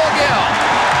Kendall Gill.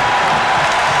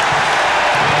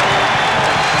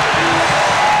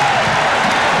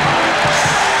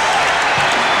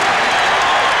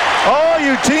 Oh,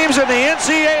 you teams in the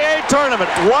NCAA tournament,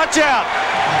 watch out.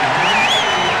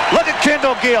 Look at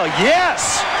Kendall Gill.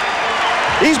 Yes,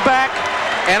 he's back.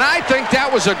 And I think that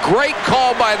was a great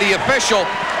call by the official.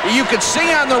 You could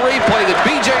see on the replay that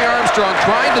B.J. Armstrong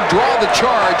trying to draw the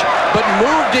charge, but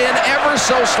moved in ever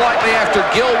so slightly after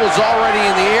Gill was already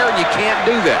in the air, and you can't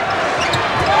do that.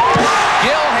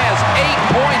 Gill has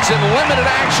 8 points in limited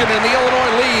action, and the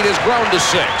Illinois lead has grown to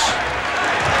 6.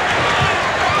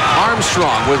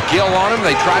 Armstrong with Gill on him.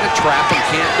 They try to trap him,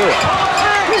 can't do it.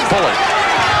 Bullard.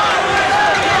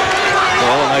 Well,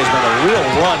 Illinois has made a real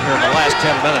run here in the last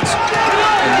 10 minutes.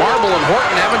 And Marble and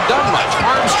Horton haven't done much.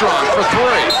 Armstrong for 3.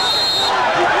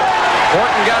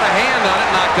 Horton got a hand on it,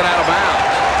 knocked it out of bounds.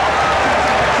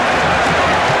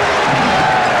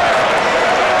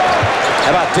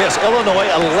 How about this? Illinois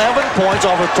 11 points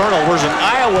off of turnovers, and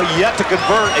Iowa yet to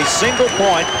convert a single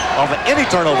point off of any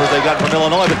turnovers they got from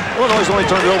Illinois, but Illinois has only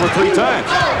turned it over 3 times.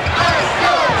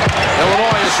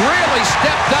 Illinois has really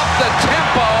stepped up the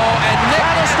tempo, and Nick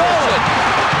Anderson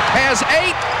has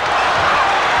 8.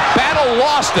 Battle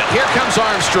lost it. Here comes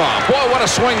Armstrong. Boy, what a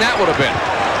swing that would have been.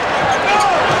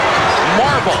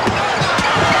 Marble.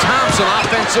 Thompson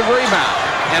offensive rebound.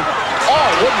 And,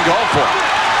 wouldn't go for it.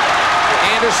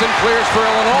 Anderson clears for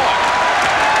Illinois.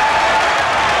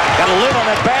 Got to live on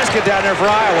that basket down there for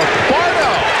Iowa.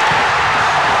 Bardo.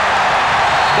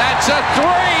 That's a 3.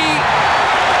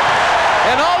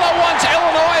 And all at once,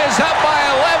 Illinois is up by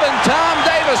 11. Tom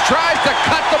Davis tries to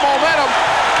cut the momentum.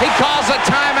 He calls a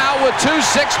timeout with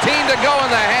 2:16 to go in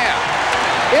the half.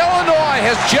 Illinois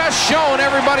has just shown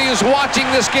everybody who's watching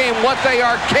this game what they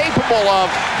are capable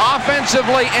of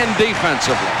offensively and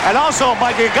defensively. And also,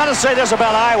 Mike, you got to say this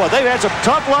about Iowa. They've had some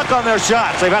tough luck on their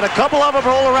shots. They've had a couple of them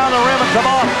roll around the rim and come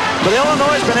off. But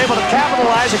Illinois has been able to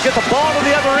capitalize and get the ball to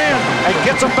the other end and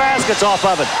get some baskets off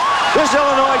of it. This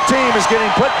Illinois team is getting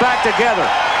put back together.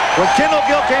 When Kendall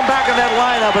Gill came back in that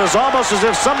lineup, it was almost as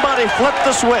if somebody flipped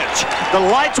the switch. The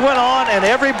lights went on, and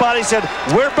everybody said,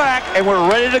 we're back, and we're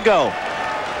ready to go.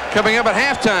 Coming up at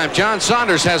halftime, John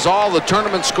Saunders has all the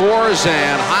tournament scores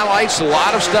and highlights, a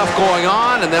lot of stuff going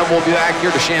on, and then we'll be back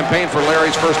here to Champaign for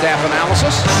Larry's first half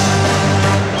analysis.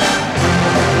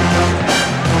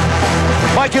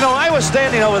 Mike, you know, I was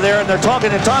standing over there, and they're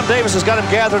talking, and Tom Davis has got him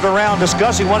gathered around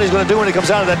discussing what he's going to do when he comes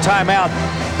out of that timeout.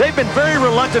 They've been very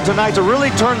reluctant tonight to really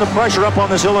turn the pressure up on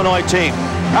this Illinois team.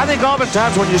 I think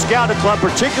oftentimes when you scout a club,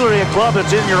 particularly a club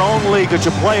that's in your own league that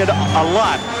you play it a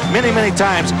lot, many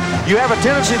times, you have a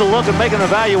tendency to look and make an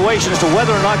evaluation as to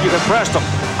whether or not you can press them.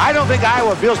 I don't think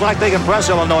Iowa feels like they can press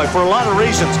Illinois for a lot of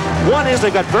reasons. One is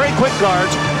they've got very quick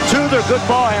guards. 2, they're good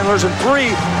ball handlers. And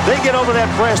 3, they get over that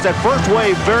press, that first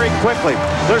wave, very quickly.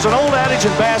 There's an old adage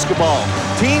in basketball.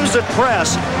 Teams that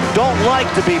press don't like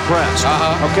to be pressed.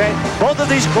 Okay? Both of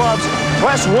these clubs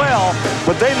press well,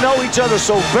 but they know each other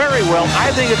so very well. I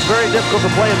think it's very difficult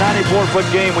to play a 94-foot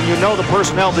game when you know the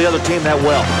personnel of the other team that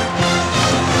well.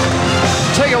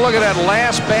 Take a look at that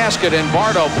last basket, and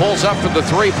Bardo pulls up for the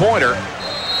 3-pointer.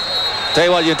 Tell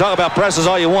you what, you talk about presses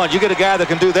all you want. You get a guy that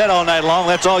can do that all night long,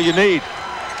 that's all you need.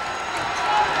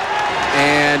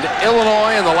 And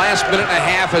Illinois in the last minute and a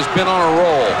half has been on a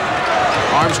roll.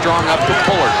 Armstrong up to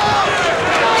Bullard.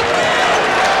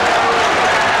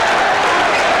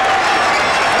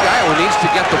 Iowa needs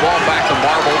to get the ball back to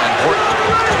Marble and Horton.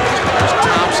 There's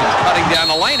Thompson cutting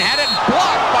down the lane. Had it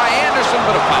blocked by Anderson,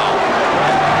 but a foul.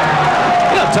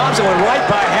 You know, Thompson went right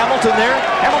by Hamilton there.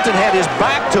 Hamilton had his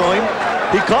back to him.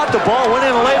 He caught the ball, went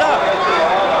in and laid up.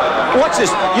 Watch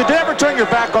this. You never turn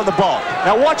your back on the ball.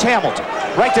 Now watch Hamilton.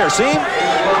 Right there, see him?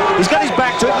 He's got his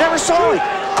back to it, never saw him.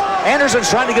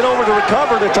 Anderson's trying to get over to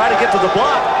recover to try to get to the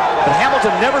block, but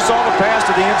Hamilton never saw the pass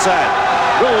to the inside.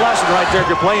 Little lesson right there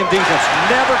if you're playing defense.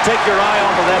 Never take your eye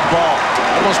off of that ball.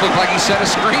 Almost looked like he set a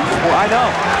screen for it. I know.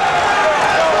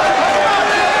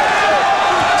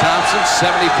 Thompson,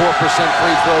 74%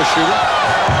 free throw shooter.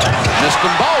 Missed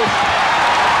them both.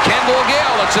 Kendall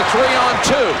Gill, it's a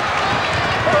 3-on-2.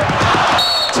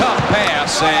 Tough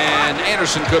pass, and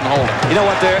Anderson couldn't hold it. You know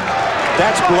what, there?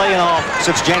 That's laying off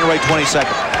since January 22nd.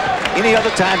 Any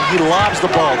other time he lobs the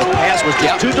ball, the pass was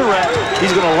just too direct.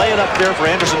 He's going to lay it up there for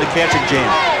Anderson to catch and jam.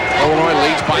 Illinois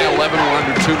leads by 11. We're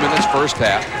under 2 minutes first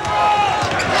half.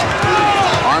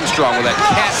 Armstrong with that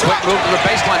cat-quick move to the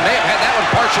baseline. May have had that one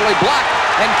partially blocked.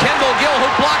 And Kendall Gill, who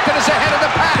blocked it, is ahead of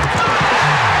the pack.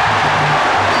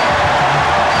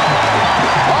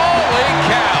 Holy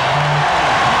cow.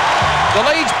 The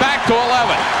lead's back to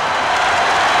 11.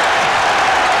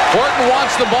 Horton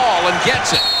wants the ball and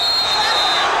gets it.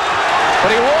 But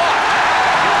he walked.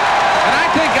 And I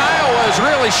think Iowa is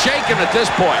really shaken at this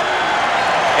point.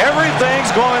 Everything's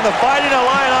going the Fighting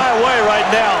Illini way right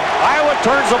now. Iowa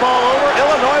turns the ball over.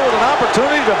 Illinois with an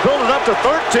opportunity to build it up to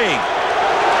 13.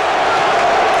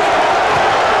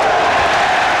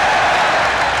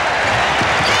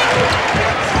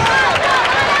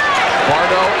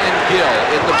 Gill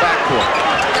in the backcourt.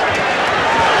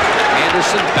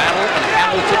 Anderson, Battle, and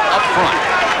Hamilton up front.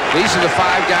 These are the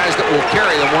 5 guys that will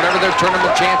carry them whatever their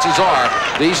tournament chances are.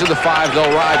 These are the 5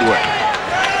 they'll ride with.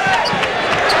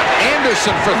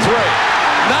 Anderson for 3.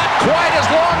 Not quite as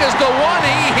long as the one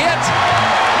he hit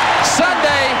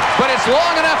Sunday, but it's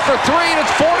long enough for 3, and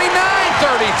it's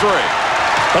 49-33.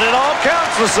 But it all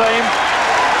counts the same.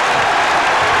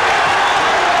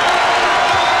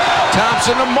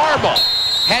 Thompson to Marble.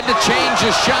 Had to change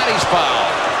his shot. He's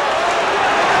fouled.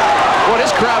 Boy,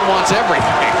 this crowd wants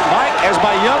everything. Mike, as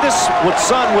my youngest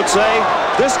son would say,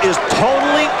 this is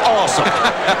totally awesome.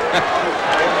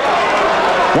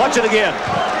 Watch it again.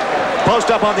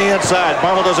 Post up on the inside.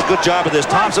 Marble does a good job of this.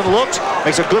 Thompson looks,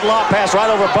 makes a good lob pass right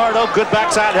over Bardo. Good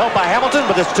backside help by Hamilton,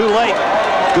 but it's too late.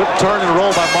 Good turn and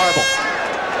roll by Marble.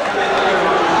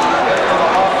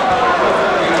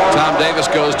 Tom Davis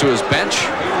goes to his bench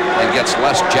and gets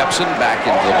Les Jepson back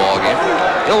into the ballgame.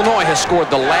 Illinois has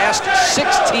scored the last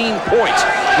 16 points.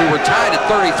 We were tied at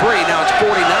 33. Now it's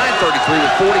 49-33 with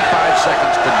 45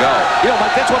 seconds to go. You know,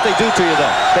 Mike, that's what they do to you,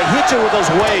 though. They hit you with those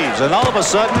waves, and all of a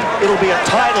sudden, it'll be a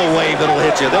tidal wave that'll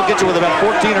hit you. They'll get you with about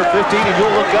 14 or 15, and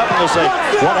you'll look up and they'll say,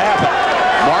 what happened?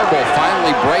 Marble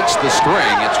finally breaks the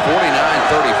string. It's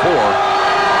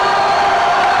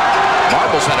 49-34.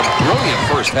 Marble's had a brilliant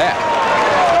first half.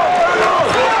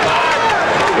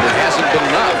 But it hasn't been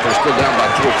enough. They're still down by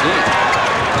 14.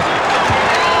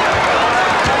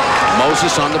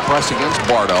 Moses on the press against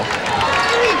Bardo.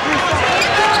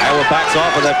 Iowa backs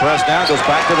off of that press now, goes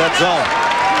back to that zone.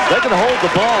 They can hold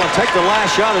the ball and take the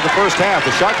last shot of the first half.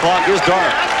 The shot clock is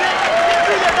dark.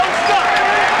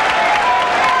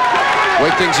 The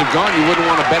way things have gone, you wouldn't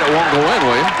want to bet it won't go in,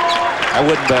 will you? I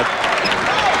wouldn't bet.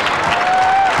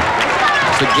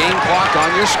 It's the game clock on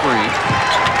your screen.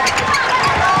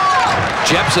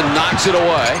 Jepson knocks it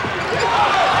away.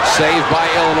 Saved by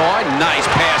Illinois. Nice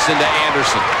pass into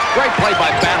Anderson. Great play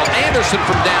by Battle. Anderson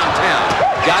from downtown.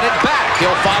 Got it back.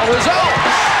 He'll follow his own.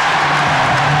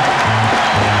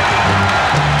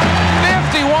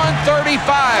 51-35.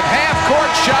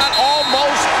 Half-court shot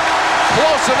almost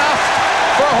close enough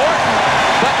for Horton,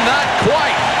 but not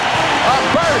quite. A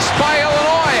burst by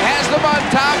Illinois has them on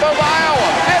top of Iowa.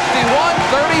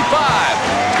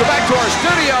 51-35. Go back to our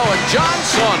studio and John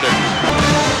Saunders.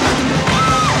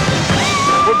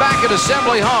 We're back at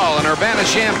Assembly Hall in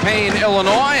Urbana-Champaign,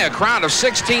 Illinois. A crowd of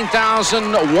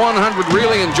 16,100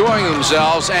 really enjoying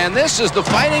themselves. And this is the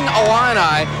Fighting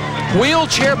Illini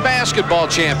wheelchair basketball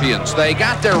champions. They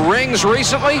got their rings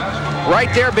recently,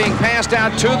 right there being passed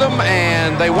out to them.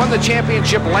 And they won the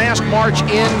championship last March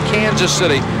in Kansas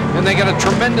City. And they got a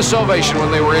tremendous ovation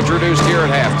when they were introduced here at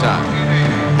halftime.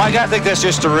 Mike, I think that's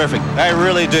just terrific. I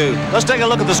really do. Let's take a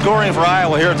look at the scoring for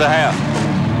Iowa here at the half.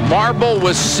 Marble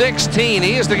was 16.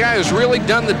 He is the guy who's really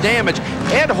done the damage.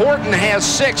 Ed Horton has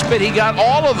 6, but he got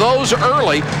all of those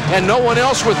early, and no one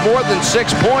else with more than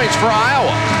 6 points for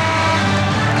Iowa.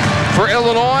 For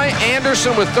Illinois,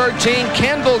 Anderson with 13.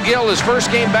 Kendall Gill, his first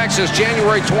game back since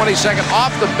January 22nd,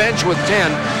 off the bench with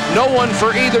 10. No one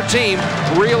for either team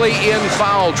really in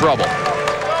foul trouble.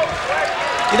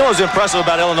 You know what's impressive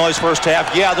about Illinois' first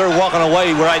half? Yeah, they're walking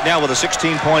away right now with a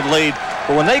 16-point lead,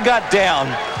 but when they got down,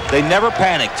 they never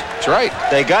panicked. That's right.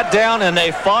 They got down and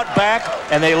they fought back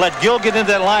and they let Gill get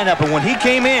into that lineup. And when he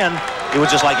came in, it was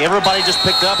just like everybody just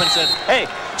picked up and said, hey,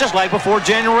 just like before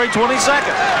January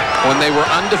 22nd. When they were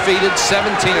undefeated,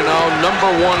 17-0,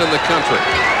 number 1 in the country.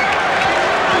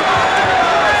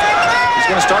 He's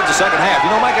going to start the second half.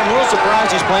 You know, Mike, I'm a little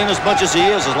surprised he's playing as much as he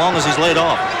is as long as he's laid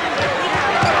off.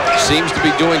 Seems to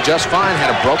be doing just fine.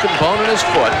 Had a broken bone in his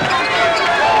foot.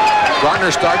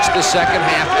 Gardner starts the second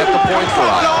half at the point for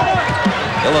Iowa.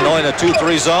 Illinois in a 2-3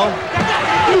 zone.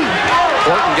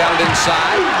 Horton got it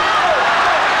inside.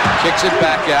 Kicks it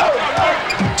back out.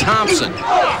 Thompson.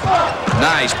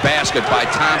 Nice basket by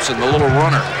Thompson, the little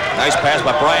runner. Nice pass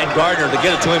by Brian Gardner to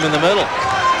get it to him in the middle.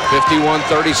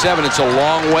 51-37. It's a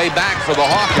long way back for the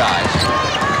Hawkeyes,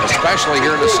 especially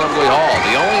here in Assembly Hall.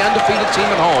 The only undefeated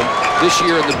team at home this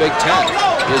year in the Big Ten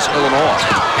is Illinois.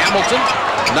 Hamilton.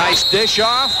 Nice dish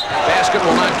off. Basket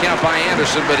will not count by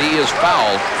Anderson, but he is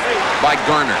fouled by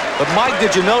Garner. But Mike,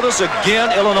 did you notice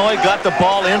again Illinois got the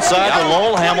ball inside to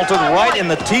Lowell Hamilton right in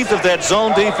the teeth of that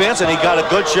zone defense, and he got a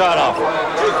good shot off.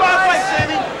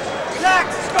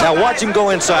 Now watch him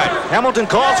go inside. Hamilton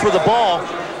calls for the ball.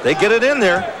 They get it in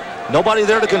there. Nobody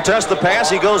there to contest the pass.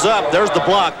 He goes up. There's the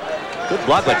block. Good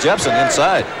block by Jepson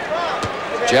inside.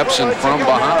 Jepson from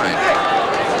behind.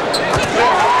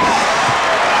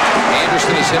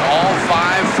 Anderson has hit all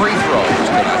 5 free throws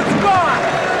tonight.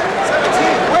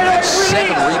 7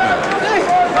 rebounds.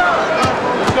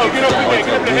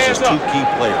 loses two key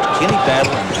players, Kenny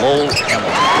Battle and Lowell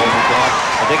Hamilton.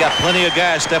 But they got plenty of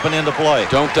guys stepping into play.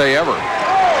 Don't they ever?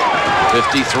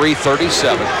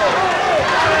 53-37.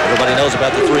 Everybody knows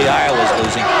about the three Iowa's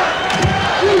losing.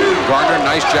 Garner,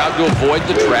 nice job to avoid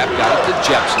the trap. Got it to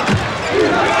Jepson.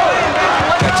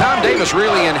 Now, Tom Davis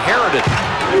really inherited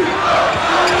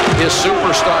his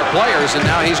superstar players, and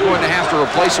now he's going to have to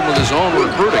replace them with his own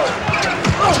recruiting.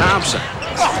 Thompson,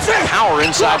 power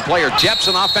inside player.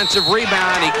 Jepson, offensive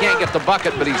rebound. He can't get the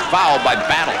bucket, but he's fouled by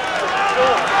Battle.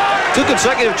 Two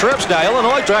consecutive trips now.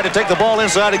 Illinois tried to take the ball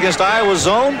inside against Iowa's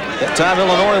zone. That time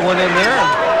Illinois went in there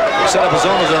and set up a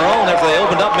zone of their own after they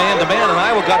opened up man-to-man, and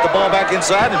Iowa got the ball back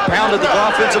inside and pounded the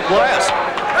offensive glass.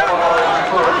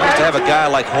 Nice to have a guy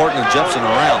like Horton and Jepson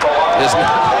around, isn't it?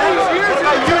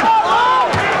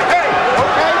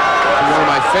 One of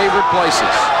my favorite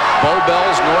places, Bow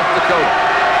Bells, North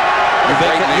Dakota. You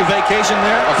vacation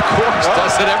there? Of course.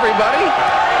 Does it everybody?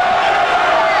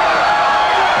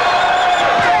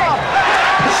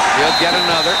 He'll get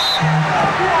another.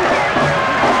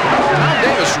 Tom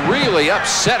Davis really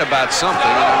upset about something,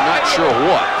 and I'm not sure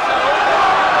what.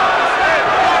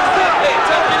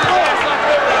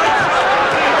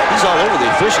 He's all over the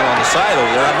official on the side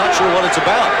over there. I'm not sure what it's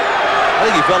about. I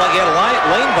think he felt like he had a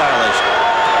lane violation.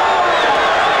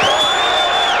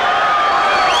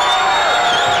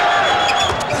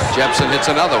 Jepson hits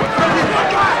another one.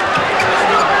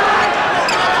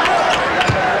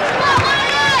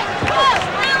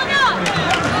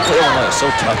 Illinois is so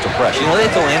tough to press. You know,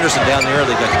 they throw Anderson down there.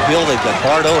 They've got Hill, they've got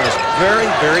Bardo, and it's very,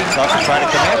 very tough to try to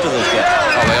come after those guys.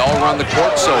 Oh, they all run the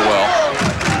court so well.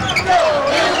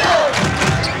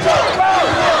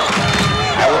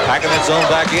 Now we're packing that zone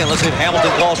back in. Let's see if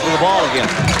Hamilton calls for the ball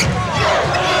again.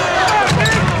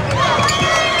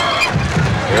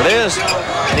 There it is.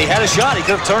 And he had a shot. He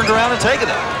could have turned around and taken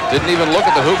it. Didn't even look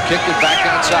at the hoop, kicked it back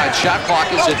outside. Shot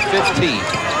clock is at 15.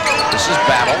 This is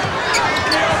Battle.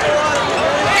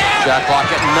 Shot clock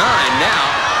at 9 now.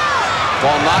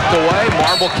 Ball knocked away.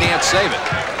 Marble can't save it.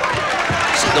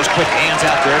 See those quick hands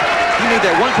out there. He made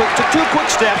that took two quick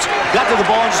steps, got to the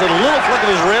ball and just a little flick of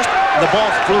his wrist, and the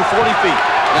ball flew 40 feet.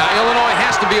 Now Illinois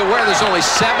has to be aware there's only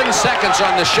 7 seconds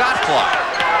on the shot clock.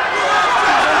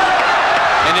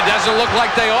 And it doesn't look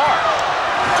like they are.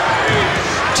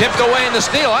 Tipped away in the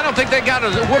steal. I don't think they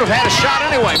would have had a shot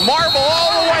anyway. Marble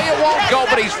all the way, it won't go,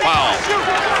 but he's fouled.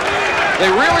 They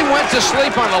really went to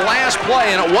sleep on the last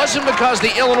play, and it wasn't because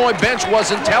the Illinois bench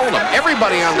wasn't telling them.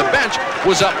 Everybody on the bench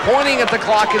was up pointing at the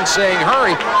clock and saying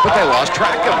hurry, but they lost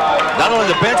track of it. Not only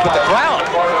the bench, but the crowd.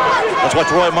 Let's watch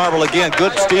Roy Marble again.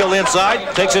 Good steal inside,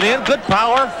 takes it in, good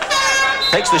power,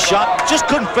 takes the shot, just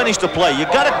couldn't finish the play. You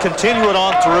got to continue it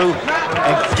on through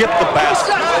and get the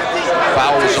basket.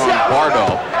 Foul is on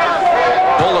Bardo.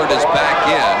 Bullard is back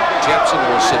in. Jepson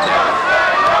will sit down.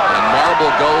 And Marble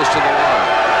goes to the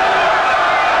line.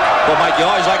 Well, Mike, you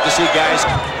always like to see guys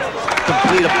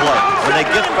complete a play. When they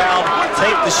get fouled,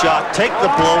 take the shot, take the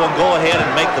blow, and go ahead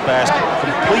and make the basket.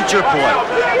 Complete your play.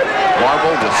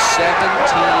 Marble with 17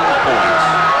 points.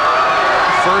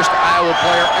 First Iowa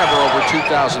player ever over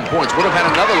 2,000 points. Would have had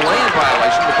another lane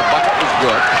violation, but the bucket was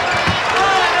good.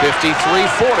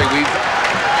 53-40. We've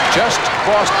just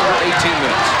crossed under 18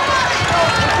 minutes.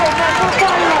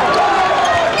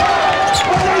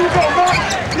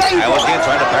 Iowa again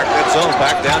trying to pack that zone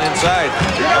back down inside.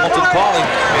 Hamilton calling.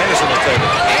 Anderson will take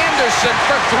it. Anderson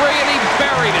for 3, and he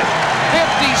buried it.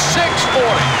 56-40.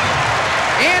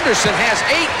 Anderson has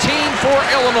 18 for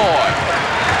Illinois.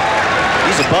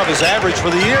 He's above his average for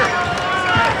the year.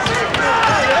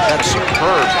 That's a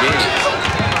superb game.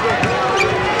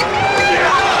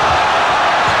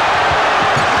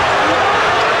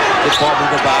 Good ball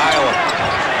movement by Iowa.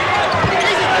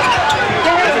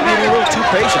 They're being a little too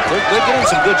patient. They're getting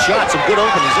some good shots, some good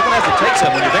openings. They're going to have to take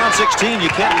some. When you're down 16, you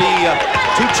can't be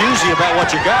too choosy about what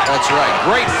you got. That's right.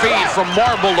 Great feed from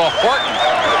Marble to Horton.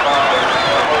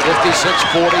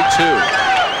 56-42.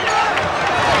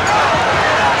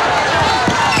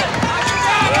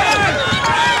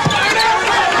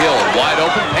 Wide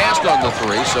open, passed on the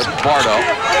 3, so did Bardo.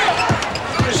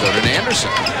 So did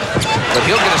Anderson. But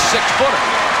he'll get a 6-footer.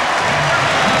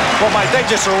 Well, Mike, they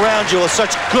just surround you with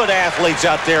such good athletes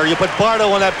out there. You put Bardo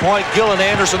on that point, Gill and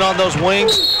Anderson on those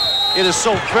wings. It is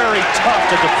so very tough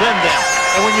to defend them.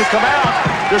 And when you come out,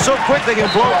 they're so quick they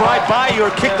can blow right by you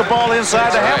or kick the ball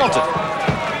inside to Hamilton.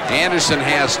 Anderson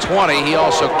has 20. He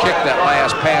also kicked that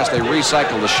last pass. They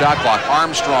recycled the shot clock.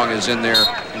 Armstrong is in there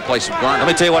in place of Garner. Let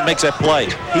me tell you what makes that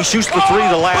play. He shoots the 3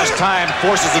 the last time,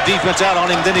 forces the defense out on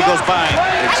him, then he goes by him.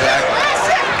 Exactly.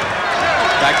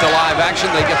 Back to live action.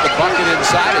 They get the bucket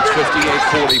inside. It's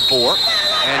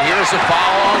 58-44. And here's a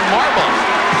foul on Marble.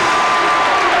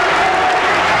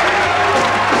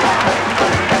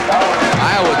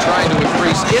 Iowa trying to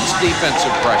increase its defensive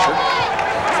pressure.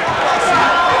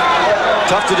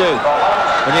 Tough to do.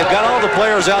 When you've got all the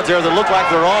players out there that look like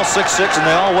they're all 6'6" and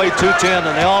they all weigh 210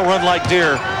 and they all run like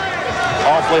deer,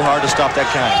 awfully hard to stop that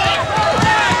kind.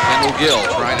 Kendall Gill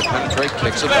trying to penetrate,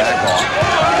 kicks it back off.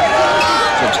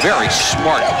 He's a very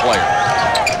smart player.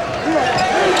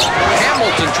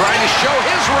 Hamilton trying to show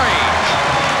his range.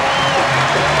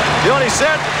 You know what he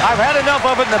said? I've had enough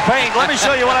of it in the paint. Let me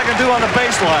show you what I can do on the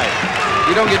baseline.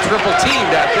 You don't get triple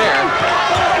teamed out there.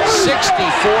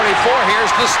 60-44.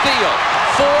 Here's the steal.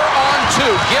 4-on-2.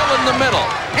 Gill in the middle.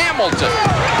 Hamilton.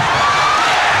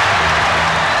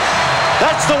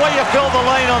 That's the way you fill the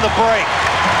lane on the break.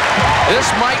 This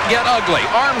might get ugly.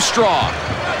 Armstrong.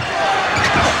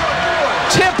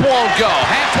 Tip won't go.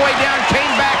 Halfway down, came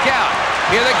back out.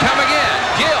 Here they come again.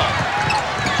 Gill.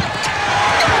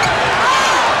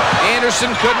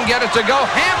 Anderson couldn't get it to go.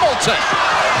 Hamilton.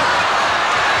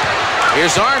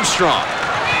 Here's Armstrong.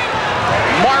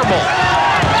 Marble.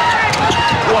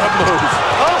 What a move.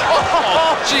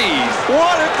 Oh, geez.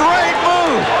 What a great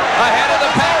move. Ahead of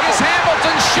the pack is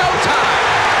Hamilton. Showtime.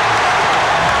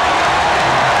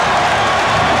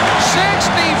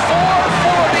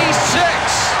 64-46.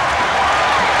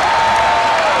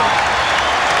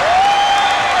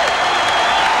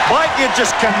 Mike, you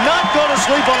just cannot go to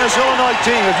sleep on this Illinois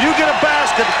team. If you get a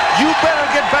basket, you better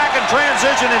get back in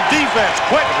transition and defense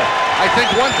quickly. I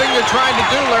think one thing they're trying to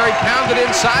do, Larry, pounded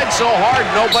inside so hard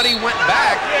nobody went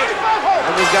back.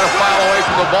 And we've got to file away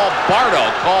from the ball. Bardo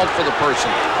called for the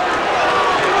person.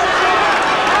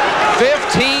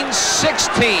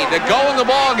 15-16 to go in the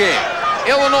ball game.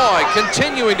 Illinois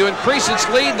continuing to increase its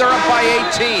lead. They're up by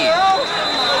 18.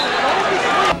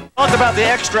 Talk about the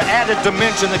extra added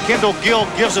dimension that Kendall Gill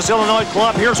gives this Illinois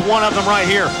club. Here's one of them right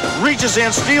here. Reaches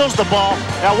in, steals the ball.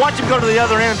 Now watch him go to the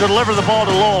other end and deliver the ball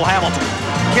to Lowell Hamilton.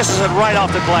 Kisses it right off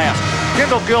the glass.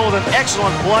 Kendall Gill with an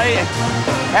excellent play.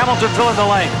 Hamilton filling the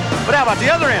lane. But how about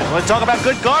the other end? Let's talk about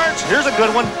good guards. Here's a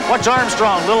good one. Watch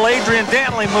Armstrong. Little Adrian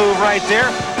Dantley move right there.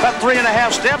 About 3.5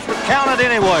 steps, but count it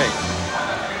anyway.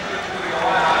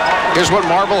 Here's what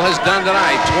Marble has done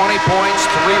tonight. 20 points,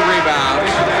 3 rebounds.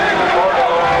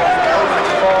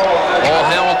 Lowell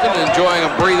Hamilton enjoying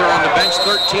a breather on the bench.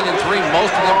 13 and 3,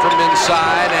 most of them from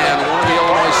inside. And one of the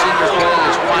Illinois seniors playing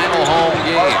his final home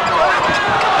game.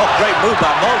 Oh, great move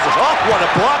by Moses. Oh, what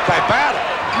a block by Battle.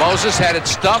 Moses had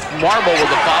it stuffed. Marble with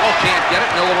the follow. Can't get it.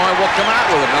 And Illinois will come out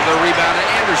with another rebound to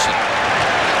Anderson.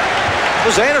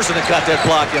 It was Anderson that got that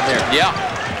block in there. Yeah.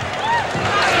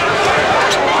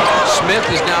 Smith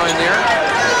is now in there.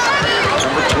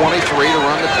 Number 23 to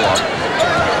run the club.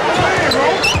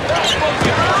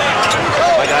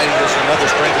 By guiding this, another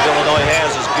strength that Illinois has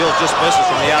is Gill just misses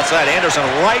from the outside. Anderson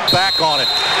right back on it.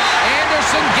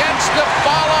 Anderson gets the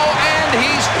follow, and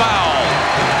he's fouled.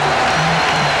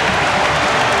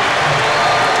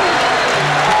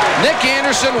 Nick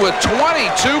Anderson with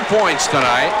 22 points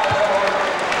tonight.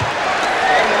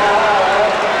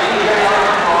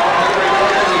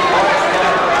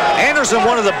 Anderson,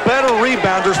 one of the better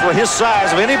rebounders for his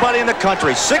size of anybody in the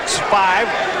country. 6'5".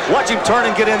 Watch him turn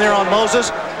and get in there on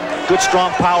Moses. Good, strong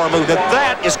power move. Now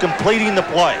that is completing the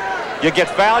play. You get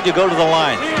fouled, you go to the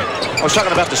line. I was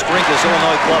talking about the strength this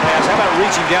Illinois club has. How about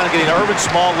reaching down and getting Urban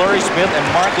Small, Larry Smith, and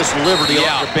Marcus Liberty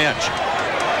off the bench?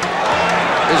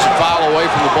 This is a foul away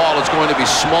from the ball. It's going to be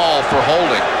Small for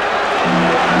holding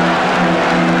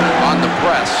on the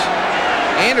press.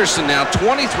 Anderson now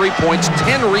 23 points,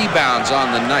 10 rebounds on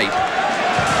the night.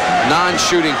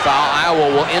 Non-shooting foul.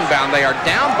 Iowa will inbound. They are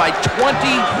down by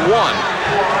 21.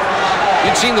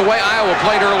 You'd seen the way Iowa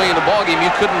played early in the ballgame.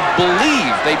 You couldn't believe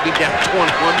they'd be down 21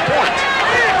 points.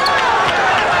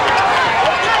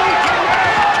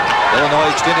 Illinois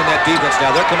extending that defense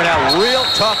now. They're coming out real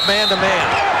tough man-to-man.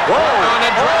 Whoa! On a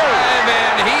drive,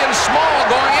 and he and Small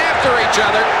going after each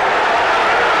other.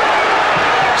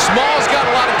 Small's got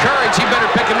a lot of courage. He better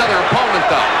pick another opponent,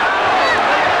 though.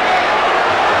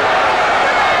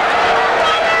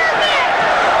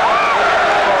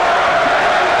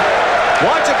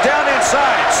 Watch it down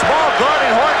inside. Small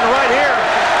guarding Horton right here.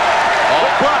 Oh,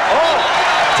 block. Oh,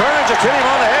 turns it, hit him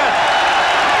on the head.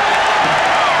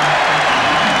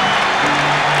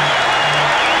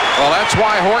 Well, that's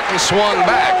why Horton swung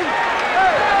back.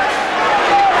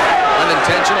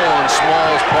 Unintentional on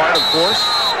Small's part, of course.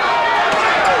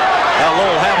 Now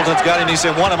Lowell Hamilton's got him. He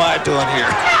said, what am I doing here?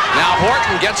 Now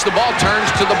Horton gets the ball, turns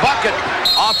to the bucket.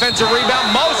 Offensive rebound,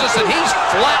 Moses, and he's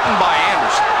flattened by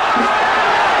Anderson.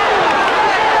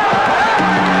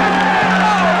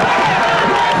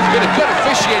 Good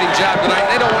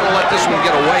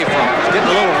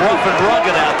rough and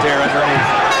rugged out there underneath.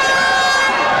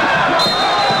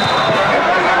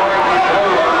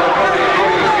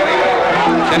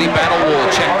 Kenny Battle will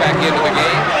check back into the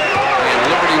game, and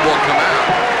Liberty will come out.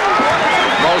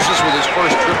 Moses with his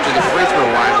first trip to the free throw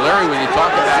line. Larry, when you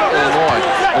talk about Illinois,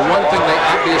 the one thing they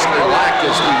obviously lack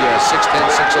is the 6'10",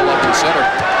 6'11" center,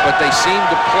 but they seem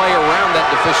to play around that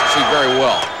deficiency very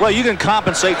well. Well, you can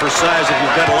compensate for size if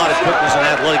you've got a lot of quickness and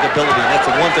athletic ability, and that's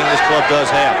the one thing this club does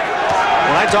have.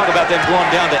 When I talk about them going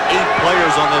down to 8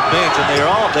 players on the bench, and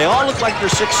they all look like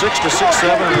they're 6'6" to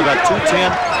 6'7", and they're about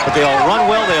 210, but they all run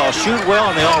well, they all shoot well,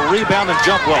 and they all rebound and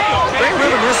jump well. Very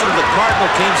reminiscent of the Cardinal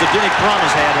teams that Denny Crum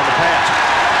has had in the past.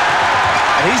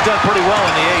 And he's done pretty well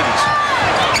in the 80s.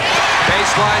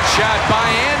 Baseline shot by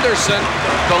Anderson.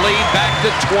 The lead back to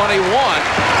 21.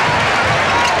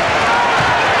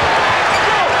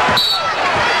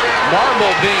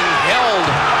 Marble being held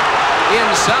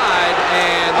inside,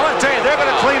 and I'm going to tell you, they're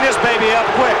going to clean this baby up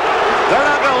quick. They're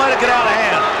not going to let it get out of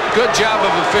hand. good job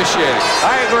of officiating.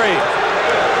 I agree.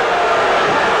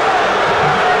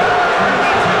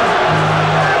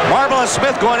 Marble and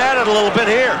Smith going at it a little bit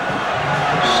here.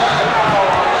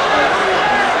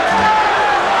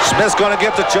 Smith's going to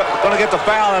get the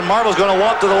foul, and Marble's going to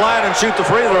walk to the line and shoot the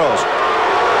free throws.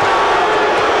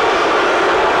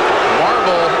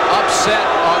 Marble upset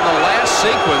on the last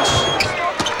sequence.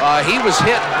 He was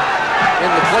hit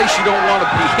in the place you don't want to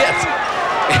be hit,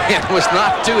 and was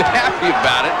not too happy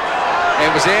about it,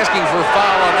 and was asking for a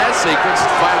foul on that sequence.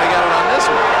 Finally got it on this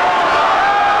one.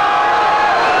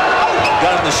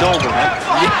 Got him in the shoulder, man.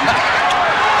 Yeah.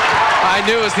 I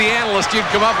knew as the analyst you'd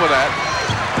come up with that.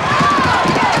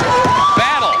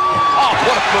 Battle. Oh,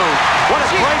 what a move. What a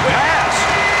great pass.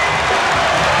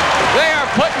 They are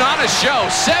putting on a show.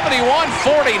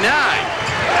 71-49.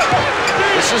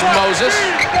 This is Moses.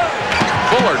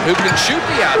 Bullard, who can shoot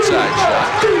the outside shot.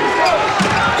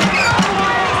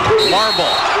 Marble,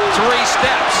 3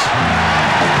 steps.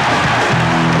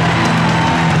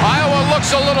 Iowa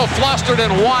looks a little flustered,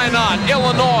 and why not?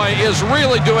 Illinois is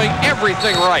really doing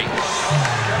everything right.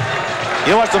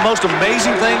 You know what's the most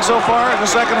amazing thing so far in the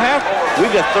second half?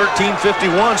 We've got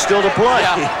 13:51 still to play.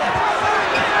 Yeah.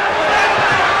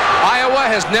 Iowa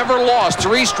has never lost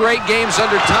 3 straight games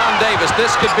under Tom Davis.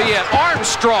 This could be it.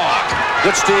 Armstrong.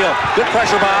 Good steal. Good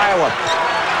pressure by Iowa.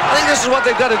 I think this is what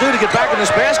they've got to do to get back in this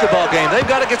basketball game. They've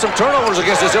got to get some turnovers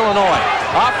against this Illinois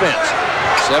offense.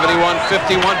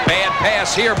 71-51. Bad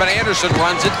pass here, but Anderson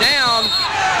runs it down.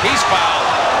 He's fouled.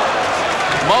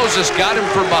 Moses got him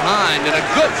from behind, and a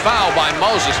good foul by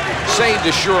Moses saved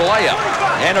a sure layup.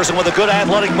 Anderson with a good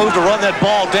athletic move to run that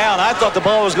ball down. I thought the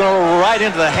ball was going to roll right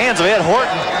into the hands of Ed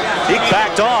Horton. He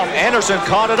backed off. Anderson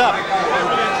caught it up.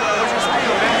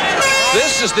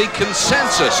 This is the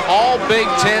consensus all Big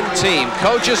Ten team.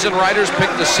 Coaches and writers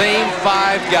picked the same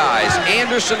 5 guys: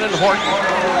 Anderson and Horton,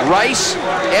 Rice,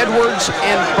 Edwards,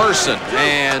 and Burson.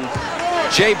 And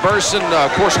Jay Burson,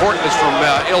 of course, Horton is from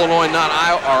Illinois, not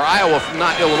Iowa,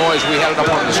 not Illinois, as we had it up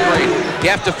on the screen.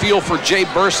 You have to feel for Jay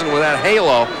Burson with that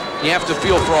halo. You have to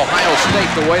feel for Ohio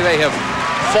State, the way they have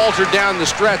faltered down the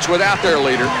stretch without their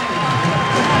leader.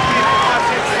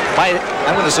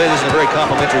 I'm going to say this in a very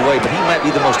complimentary way, but he might be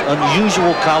the most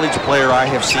unusual college player I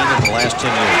have seen in the last 10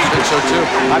 years. I think so, too.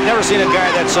 I've never seen a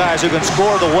guy that size who can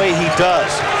score the way he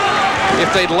does. If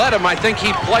they'd let him, I think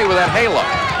he'd play with that halo.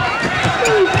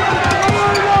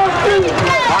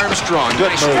 Armstrong, good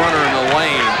nice move. runner in the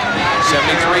lane.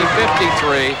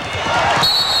 73-53.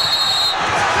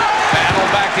 Battle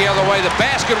back the other way. The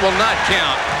basket will not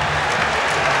count.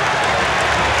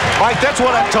 Mike, that's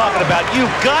what I'm talking about.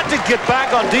 You've got to get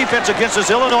back on defense against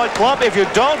this Illinois club. If you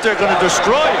don't, they're going to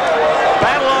destroy you.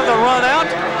 Battle on the run out.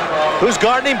 Who's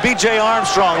guarding him? B.J.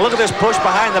 Armstrong. Look at this push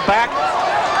behind the back.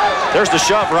 There's the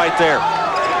shove right there.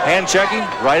 Hand checking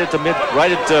right at the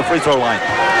free throw line.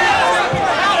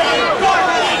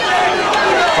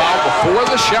 Foul before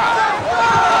the shot.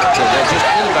 So they just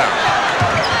inbound.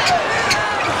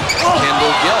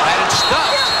 Kendall Gill had it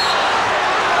stuffed.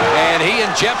 And he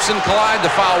and Jepson collide. The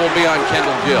foul will be on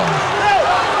Kendall Gill.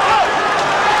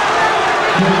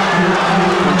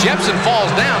 When Jepson falls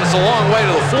down, it's a long way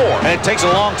to the floor. And it takes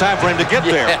a long time for him to get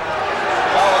there.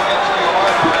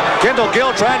 Kendall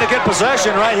Gill trying to get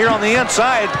possession right here on the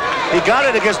inside. He got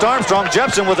it against Armstrong.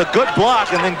 Jepson with a good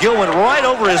block, and then Gill went right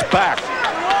over his back.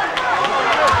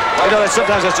 You know,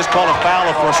 sometimes that's just called a foul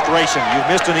of frustration. You've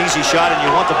missed an easy shot, and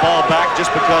you want the ball back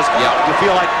just because you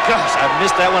feel like, gosh, I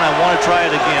missed that one. I want to try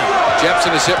it again.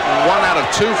 Jepson has hit 1 out of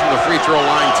 2 from the free throw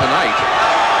line tonight.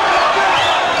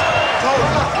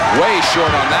 Way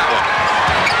short on that one.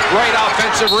 Great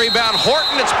offensive rebound.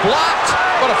 Horton, it's blocked,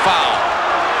 but a foul.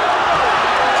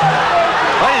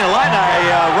 Fighting Illini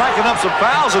racking up some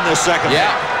fouls in this second. Yeah.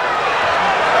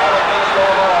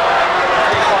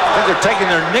 I think they're taking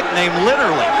their nickname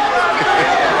literally.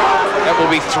 That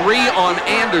will be 3 on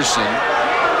Anderson.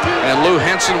 And Lou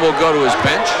Henson will go to his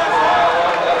bench.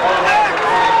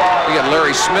 We got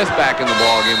Larry Smith back in the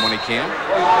ballgame when he can.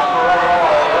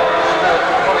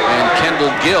 And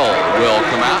Kendall Gill will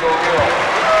come out.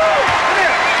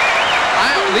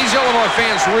 These Illinois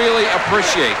fans really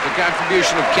appreciate the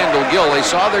contribution of Kendall Gill. They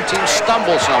saw their team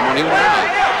stumble some when he went out.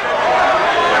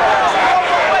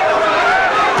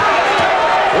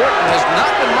 Horton has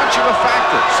not been much of a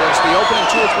factor since the opening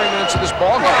 2 or 3 minutes of this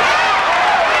ballgame.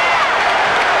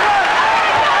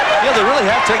 Yeah, they really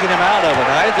have taken him out of it.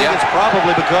 I think it's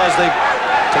probably because they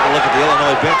take a look at the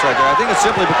Illinois bench right there. I think it's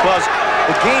simply because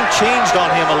the game changed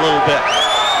on him a little bit.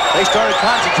 They started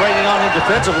concentrating on him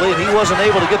defensively, and he wasn't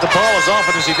able to get the ball as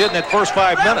often as he did in that first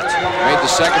 5 minutes. Made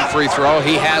the second free throw.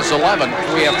 He has 11.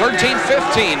 We have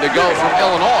 13-15 to go from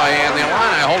Illinois, and the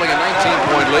Illini holding a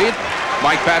 19-point lead.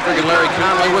 Mike Patrick and Larry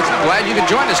Conley with you. Glad you could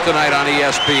join us tonight on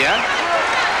ESPN.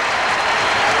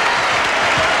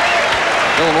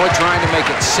 Illinois trying to make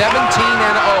it 17-0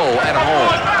 at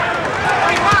home.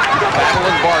 Battle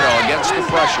in Bardo against the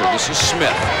pressure. This is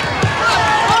Smith.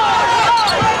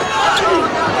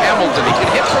 Hamilton, he can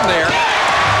hit from there.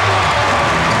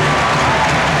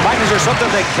 Mike, is there something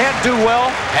they can't do well?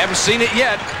 Haven't seen it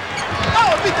yet.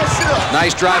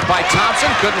 Nice drive by Thompson.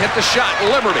 Couldn't hit the shot.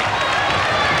 Liberty.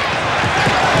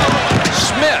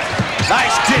 Smith.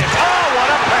 Nice dish. Oh, what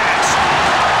a pass.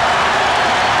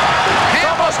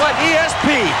 Almost like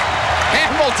ESP.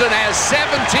 Hamilton has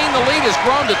 17. The lead has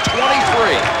grown to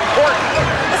 23. Horton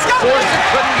forced it,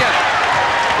 couldn't get it.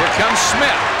 Here comes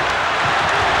Smith.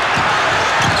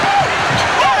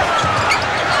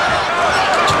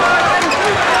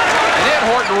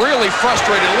 Really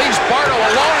frustrated, leaves Bardo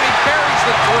alone, and he buries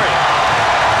the 3.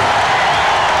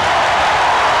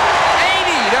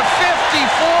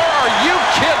 80-54, are you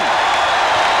kidding?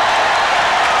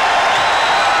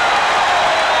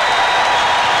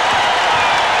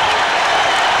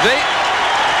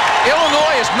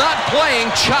 Illinois is not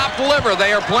playing chopped liver.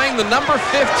 They are playing the number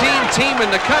 15 team in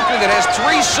the country that has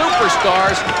 3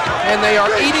 superstars, and they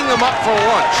are eating them up for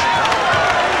lunch.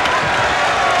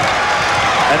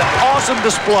 An awesome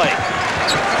display.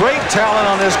 Great talent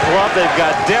on this club. They've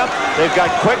got depth. They've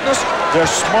got quickness. They're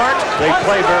smart. They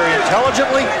play very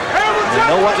intelligently. They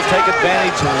know what to take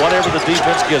advantage of whatever the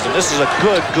defense gives them. This is a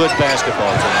good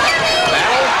basketball team.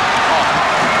 Battle?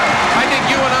 I think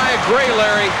you and I agree,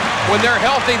 Larry. When they're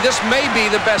healthy, this may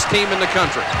be the best team in the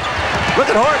country.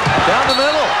 Look at Horton. Down the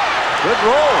middle. Good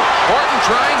roll. Horton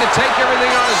trying to take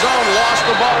everything on his own. Lost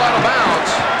the ball out of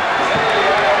bounds.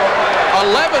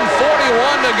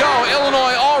 11:41 to go.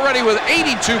 Illinois already with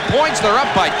 82 points. They're up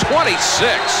by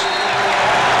 26.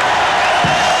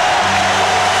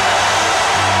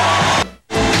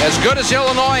 As good as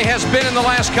Illinois has been in the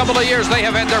last couple of years, they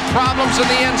have had their problems in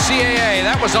the NCAA.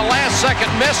 That was a last-second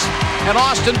miss, and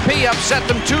Austin Peay upset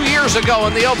them 2 years ago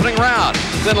in the opening round.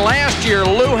 Then last year,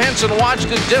 Lou Henson watched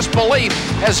in disbelief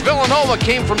as Villanova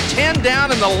came from 10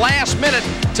 down in the last minute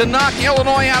to knock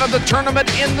Illinois out of the tournament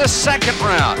in the second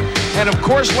round. And of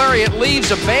course, Larry, it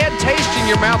leaves a bad taste in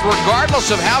your mouth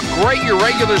regardless of how great your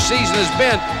regular season has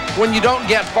been when you don't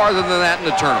get farther than that in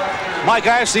the tournament. Mike,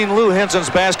 I've seen Lou Henson's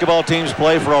basketball teams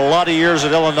play for a lot of years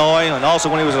at Illinois, and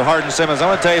also when he was at Hardin-Simmons. I'm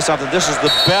going to tell you something. This is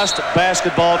the best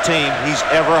basketball team he's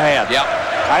ever had. Yep.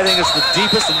 I think it's the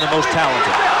deepest and the most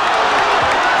talented.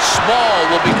 Small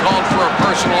will be called for a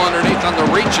personal underneath on the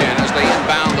reach-in as they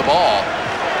inbound the ball.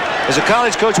 As a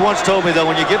college coach once told me, though,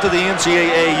 when you get to the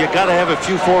NCAA, you got to have a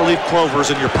few 4-leaf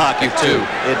clovers in your pocket, too.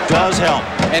 It does help.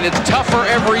 And it's tougher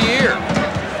every year.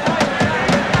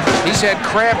 He's had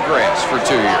crabgrass for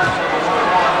 2 years.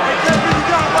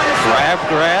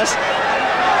 Crabgrass? I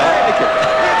like it.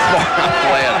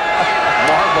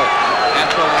 Marble at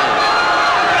the line.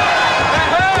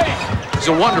 He's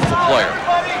a wonderful player.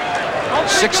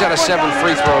 6 out of 7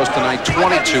 free throws tonight,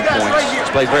 22 points. He's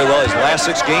played very well. His last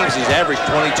 6 games, he's averaged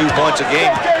 22 points a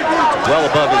game. Well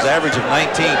above his average of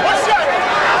 19. I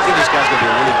think this guy's going to be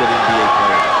a really good NBA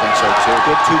player. I think so, too.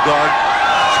 Good 2-guard,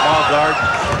 small guard.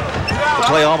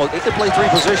 He can play 3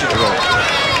 positions, really.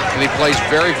 And he plays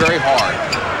very, very hard.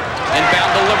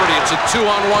 Inbound to Liberty. It's a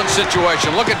 2-on-1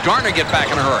 situation. Look at Garner get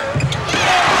back in a hurry.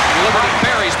 Liberty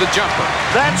buries the jumper.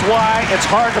 That's why it's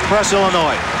hard to press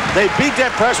Illinois. They beat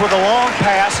that press with a long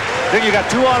pass. Then you got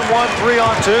 2-on-1,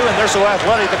 3-on-2, and they're so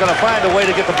athletic they're going to find a way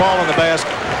to get the ball in the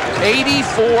basket.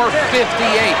 84-58.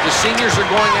 The seniors are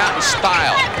going out in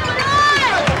style.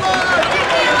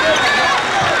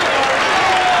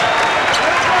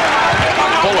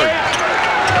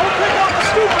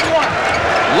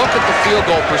 look at the field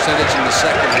goal percentage in the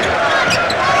second half.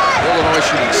 Illinois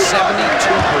shooting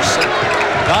 72%.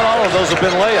 Not all of those have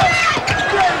been layups.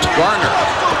 Garner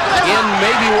in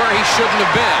maybe where he shouldn't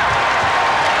have been.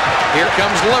 Here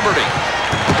comes Liberty.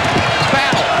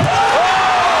 Battle.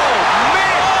 Oh,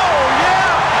 man! Oh,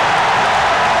 yeah!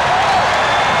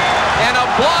 And a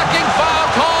blocking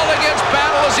foul called against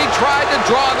Battle as he tried to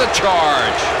draw the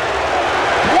charge.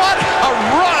 What a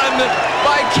run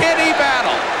by Kenny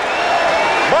Battle.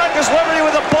 Marcus Liberty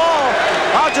with the ball.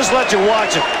 I'll just let you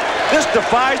watch it. This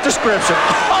defies description.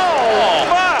 Oh,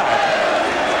 my!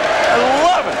 I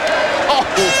love it. Oh,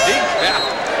 big cow.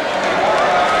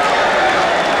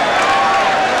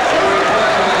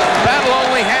 Battle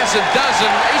only has a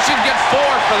dozen. He should get 4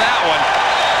 for that one.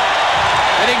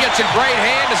 And he gets a great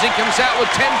hand as he comes out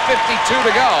with 10:52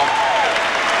 to go.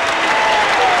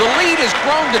 The lead has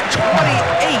grown to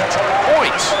 28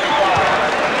 points.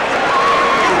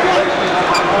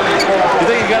 You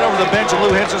think he got over the bench and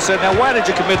Lou Henson said, now why did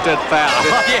you commit that foul?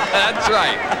 Yeah, that's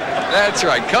right. That's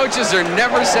right. Coaches are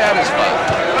never satisfied.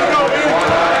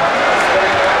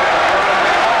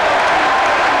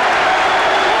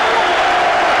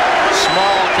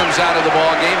 Small comes out of the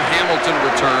ball game. Hamilton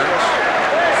returns.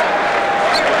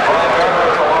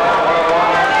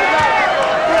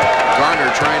 Garner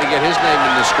trying to get his name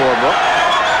in the scorebook.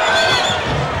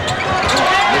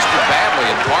 Missed it badly,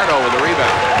 and Pardo with the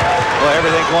rebound. Well,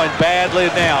 everything going badly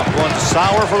now. Going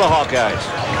sour for the Hawkeyes.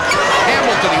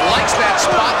 Hamilton, he likes that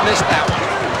spot, missed that one.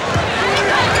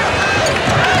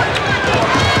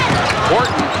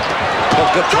 Horton. Oh,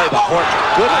 good play by Horton.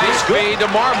 Good. Nice feed to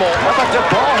Marble. How about that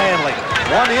ball handling?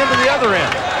 One end to the other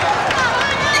end.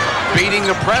 Beating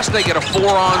the press, they get a 4-on-3.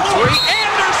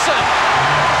 Anderson!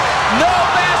 No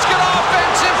basket,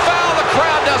 offensive foul. The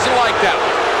crowd doesn't like that one.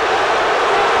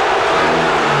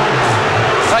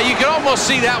 You can almost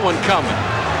see that one coming.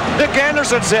 Nick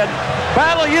Anderson said,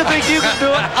 Battle, you think you can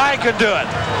do it? I can do it.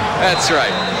 That's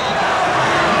right.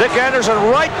 Nick Anderson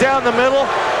right down the middle,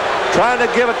 trying to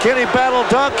give a Kenny Battle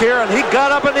dunk here, and he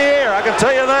got up in the air, I can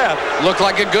tell you that. Looked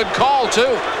like a good call,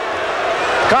 too.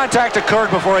 Contact occurred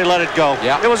before he let it go.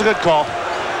 Yeah. It was a good call.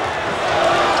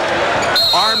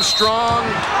 Armstrong,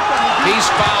 he's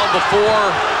fouled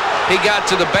before he got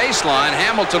to the baseline.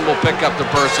 Hamilton will pick up the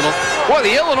personal. Boy,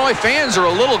 the Illinois fans are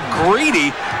a little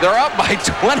greedy. They're up by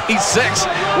 26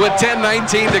 with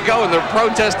 10:19 to go, and they're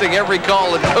protesting every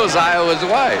call that goes Iowa's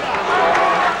way.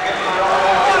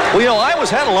 Well, you know,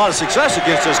 Iowa's had a lot of success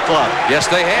against this club.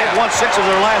 Yes, they have. They've won 6 of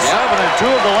their last 7, and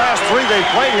 2 of the last 3 they've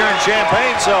played here in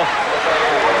Champaign, so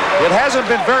it hasn't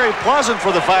been very pleasant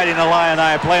for the Fighting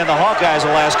Illini playing the Hawkeyes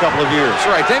the last couple of years.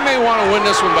 That's right. They may want to win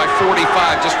this one by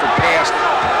 45 just for past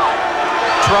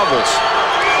troubles.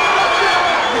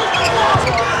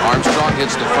 Armstrong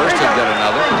hits the first and got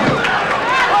another.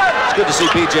 It's good to see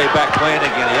BJ back playing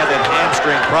again. He had that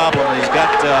hamstring problem, and he's got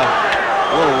a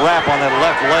little wrap on that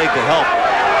left leg to help.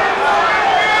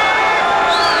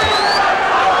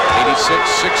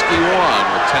 86-61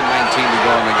 with 10:19 to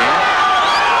go in the game.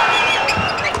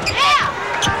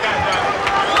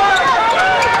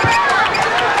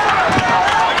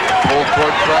 Full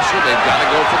court pressure. They've got to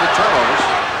go for the turnovers.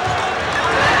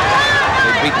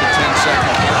 They beat the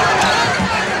 10-second.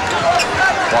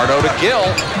 Pardo to Gill.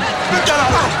 Look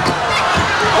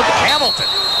at Hamilton.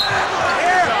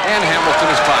 And Hamilton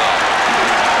is fouled.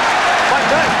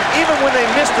 But even when they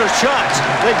miss their shots,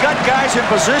 they've got guys in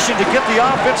position to get the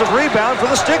offensive rebound for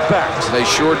the stickbacks. They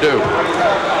sure do.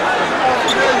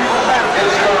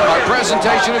 Our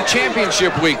presentation of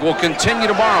Championship Week will continue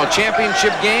tomorrow.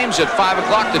 Championship games at 5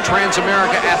 o'clock, the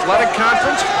Trans-America Athletic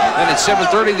Conference. Then at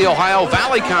 7:30, the Ohio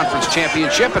Valley Conference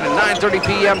Championship. And at 9:30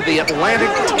 p.m., the Atlantic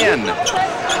 10.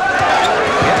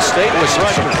 Penn State With some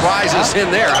surprises in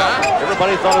there, huh?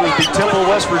 Everybody thought it would be Temple,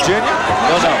 West Virginia.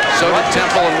 No. So did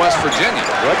Temple and West Virginia.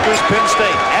 Rutgers, Penn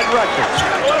State, at Rutgers.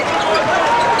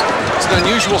 It's an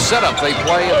unusual setup. They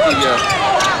play at the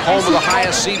home of the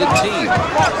highest seeded team.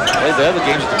 Played the other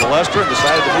games at the Molester and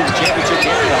decided to move the championship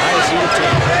game to the highest seeded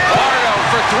team. Pardo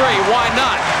for 3. Why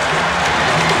not?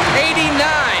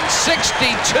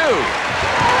 89-62.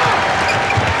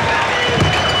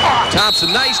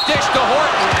 Thompson, nice dish to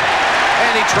Horton,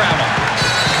 and he traveled.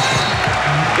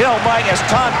 You know, Mike, as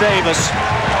Todd Davis,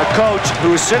 a coach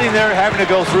who is sitting there having to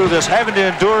go through this, having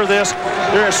to endure this,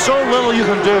 there is so little you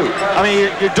can do. I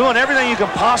mean, you're doing everything you can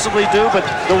possibly do, but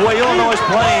the way Illinois is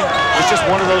playing is just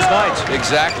one of those nights.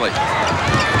 Exactly.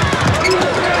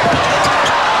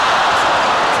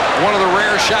 One of the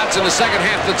rare shots in the second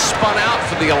half that spun out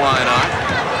for the Illini.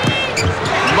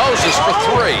 Moses for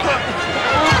 3.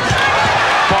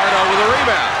 Pardo with a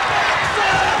rebound.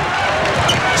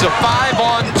 It's a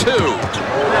 5-on-2.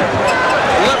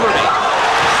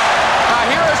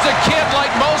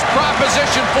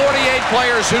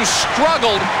 players who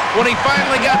struggled when he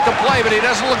finally got to play, but he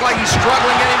doesn't look like he's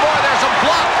struggling anymore. There's a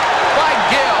block by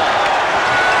Gill.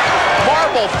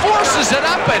 Marble forces it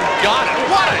up and got it.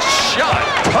 What a shot.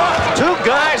 Tough. Two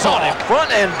guys on him,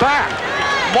 front and back.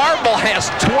 Marble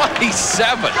has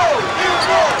 27.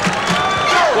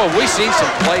 Well, we've seen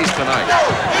some plays tonight.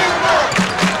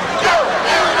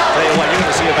 Tell you what, you're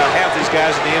going to see about half these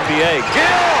guys in the NBA.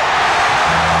 Gill!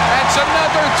 That's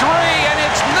another three, and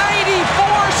it's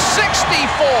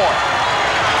 94-64.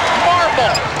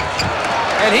 Marble.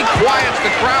 And he quiets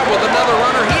the crowd with another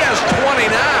runner. He has 29.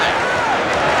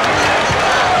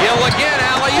 Gill again,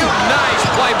 alley-oop. Nice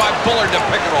play by Bullard to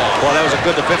pick it off. Well, that was a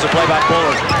good defensive play by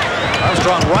Bullard.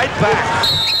 Armstrong right back.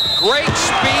 Great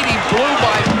speed. He blew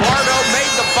by Bardo, made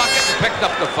the bucket, and picked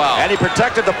up the foul. And he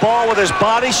protected the ball with his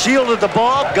body, shielded the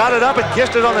ball, got it up, and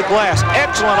kissed it on the glass.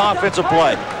 Excellent offensive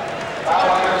play.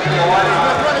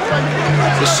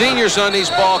 The seniors on these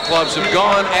ball clubs have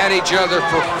gone at each other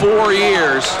for 4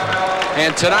 years.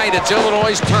 And tonight it's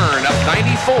Illinois' turn, up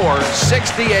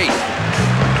 94-68.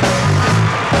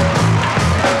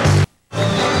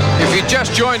 If you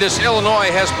just joined us,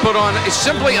 Illinois has put on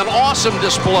simply an awesome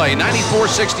display,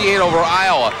 94-68 over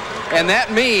Iowa. And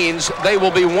that means they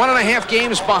will be 1.5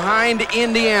 games behind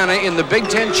Indiana in the Big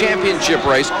Ten championship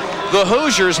race. The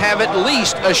Hoosiers have at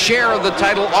least a share of the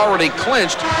title already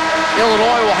clinched.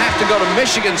 Illinois will have to go to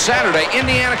Michigan Saturday.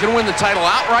 Indiana can win the title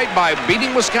outright by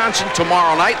beating Wisconsin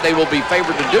tomorrow night. They will be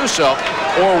favored to do so,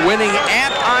 or winning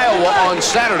at Iowa on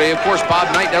Saturday. Of course,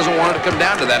 Bob Knight doesn't want it to come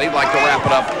down to that. He'd like to wrap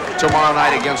it up tomorrow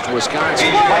night against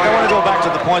Wisconsin. Mike, I want to go back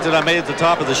to the point that I made at the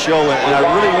top of the show, and I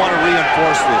really want to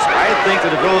reinforce this. I think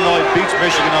that if Illinois beats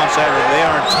Michigan on Saturday, they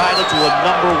are entitled to a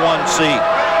 #1 seed.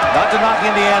 Not to knock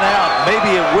Indiana out,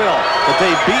 maybe it will, but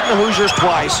they've beaten the Hoosiers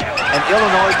twice, and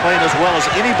Illinois is playing as well as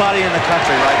anybody in the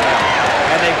country right now.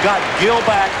 And they've got Gill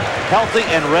back, healthy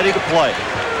and ready to play.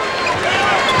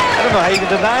 I don't know how you can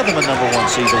deny them a #1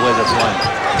 seed the way they're playing.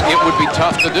 It would be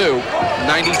tough to do.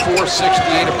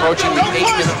 94-68, approaching the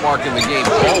 8-minute mark in the game.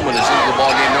 Bowman is into the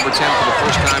ballgame, number 10 for the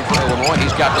first time for Illinois.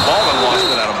 He's got the ball and lost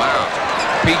it out of bounds.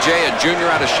 PJ, a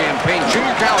junior out of Champaign,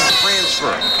 junior college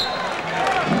transfer,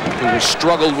 who has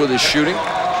struggled with his shooting.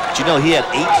 But you know, he had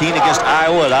 18 against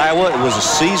Iowa at Iowa. It was a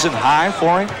season high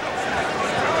for him.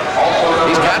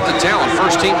 He's got the talent.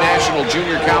 First team national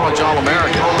junior college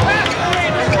All-American.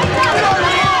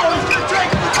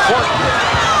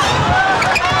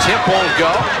 Tip won't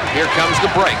go. Here comes the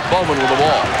break. Bowman with the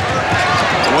ball.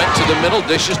 Went to the middle,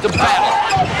 dishes to Battle.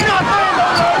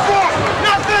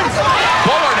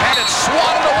 Bullard had it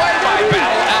swatted away by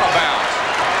Battle, out of bounds.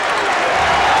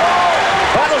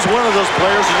 Battle's one of those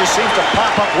players who just seems to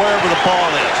pop up wherever the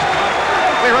ball is.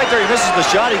 I mean, right there, he misses the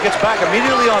shot. He gets back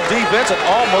immediately on defense and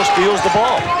almost steals the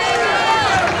ball.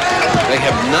 They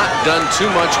have not done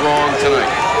too much wrong tonight.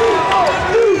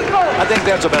 I think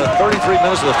that's about 33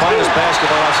 minutes of the finest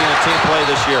basketball I've seen a team play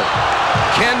this year.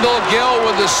 Kendall Gill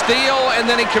with the steal, and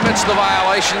then he commits the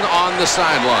violation on the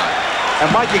sideline. And,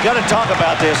 Mike, you got to talk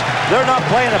about this. They're not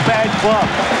playing a bad club.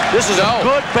 This is a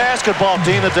good basketball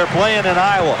team that they're playing in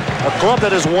Iowa. A club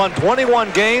that has won 21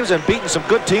 games and beaten some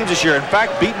good teams this year. In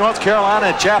fact, beat North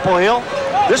Carolina at Chapel Hill.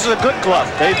 This is a good club.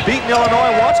 They've beaten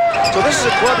Illinois once. So this is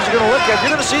a club that you're going to look at.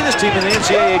 You're going to see this team in the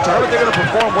NCAA tournament. They're going to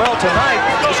perform well tonight.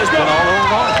 This has been all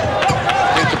Illinois.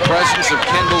 I think the presence of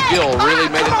Kendall Gill really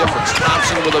made a difference.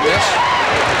 Thompson with a miss.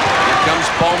 Here comes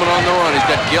Bowman on the run. He's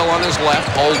got Gill on his left.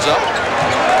 Holds up.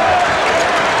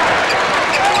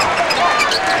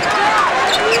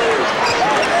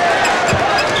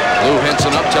 Lou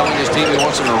Henson up, telling his team he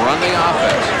wants him to run the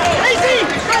offense.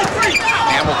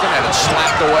 Hamilton had it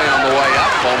slapped away on the way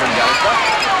up. Bowman got it back.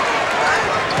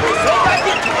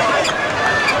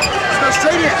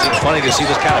 It's funny to see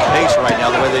this kind of pace right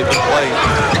now, the way they've been playing.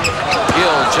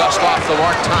 Gill just off the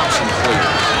mark. Thompson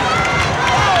clears.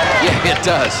 Yeah, it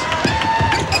does.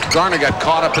 Garner got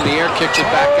caught up in the air, kicks it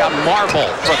back out. Marble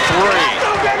for three.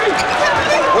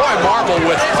 Roy Marble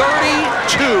with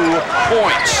 32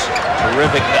 points.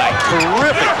 Terrific night.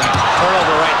 Terrific night.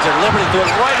 Turnover right there. Liberty threw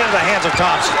it right into the hands of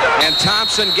Thompson. And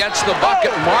Thompson gets the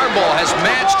bucket. Marble has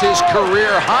matched his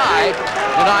career high,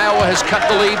 and Iowa has cut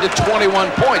the lead to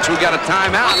 21 points. We got a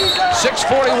timeout.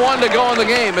 6:41 to go in the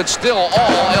game. It's still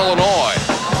all Illinois.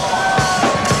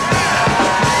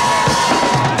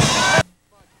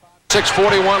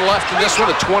 6:41 left in this one.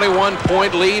 A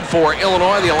 21-point lead for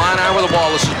Illinois. The Illini with the ball.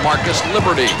 This is Marcus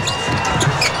Liberty.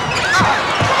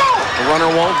 The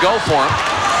runner won't go for him.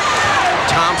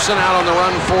 Thompson out on the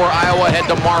run for Iowa. Head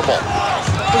to Marble.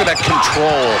 Look at that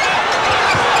control.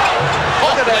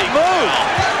 Look at that move.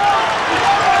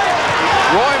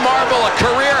 Roy Marble Gill, a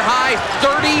career-high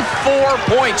 34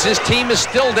 points. His team is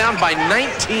still down by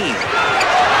 19.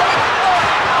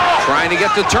 Trying to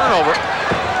get the turnover.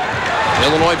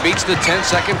 Illinois beats the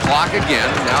 10-second clock again.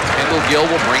 Now Kendall Gill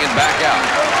will bring it back out.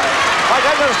 Mike,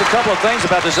 I noticed a couple of things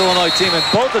about this Illinois team. In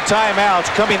both the timeouts,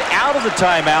 coming out of the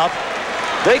timeout,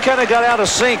 they kind of got out of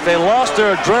sync. They lost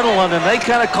their adrenaline, and they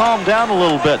kind of calmed down a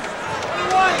little bit.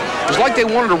 It was like they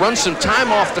wanted to run some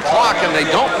time off the clock, and they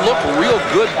don't look real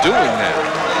good doing that.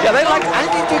 Yeah, I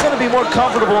think they're going to be more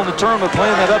comfortable in the tournament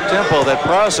playing that up-tempo, that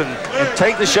press, and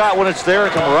take the shot when it's there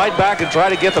and come right back and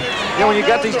try to get them. You know, when you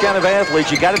got these kind of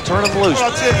athletes, you got to turn them loose.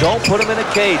 Don't put them in a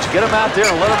cage. Get them out there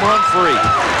and let them run free.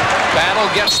 Battle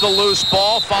gets the loose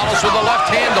ball, follows with the left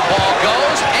hand. The ball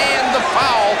goes, and the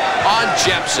foul on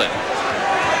Jepson.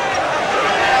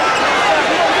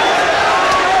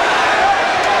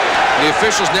 The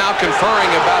officials now conferring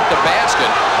about the basket.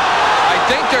 I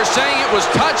think they're saying it was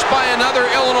touched by another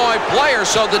Illinois player,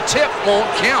 so the tip won't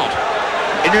count.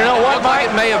 And you know what, Mike?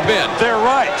 It may have been. They're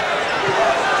right.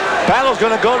 Battle's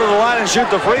going to go to the line and shoot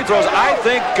the free throws. I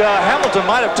think Hamilton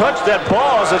might have touched that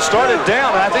ball as it started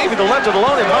down, and I think if he'd left it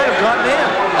alone, it might have gotten in.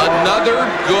 Another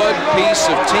good piece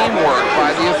of teamwork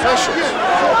by the officials.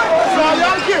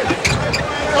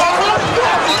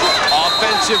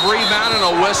 Offensive rebound and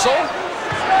a whistle.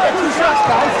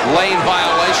 Lane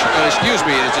violation. Excuse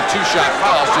me, it's a two-shot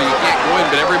foul, so you can't go in,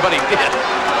 but everybody did.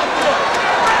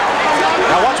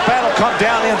 Now watch Battle come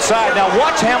down inside. Now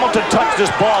watch Hamilton touch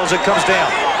this ball as it comes down.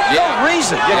 No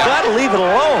reason. You got to leave it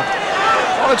alone.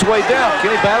 On its way down,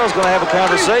 Kenny Battle's going to have a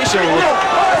conversation with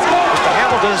Mr.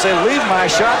 Hamilton and say, leave my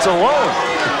shots alone.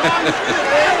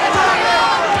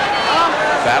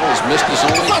 Battle has missed his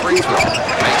only free throw.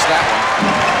 Makes that one.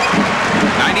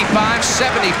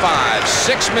 95-75.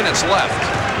 6 minutes left.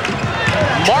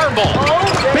 Marble.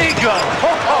 Bingo.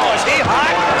 Oh, is he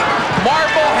hot?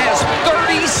 Marble has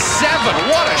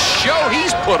 37. What a show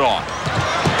he's put on.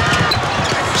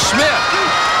 Smith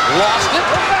lost it.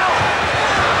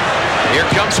 Here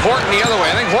comes Horton the other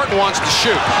way. I think Horton wants to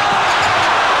shoot.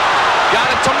 Got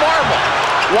it to Marble.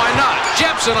 Why not?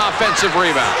 Jepson offensive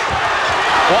rebound.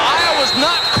 Well, Iowa's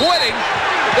not quitting.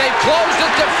 They've closed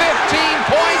it to 15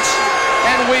 points,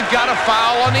 and we've got a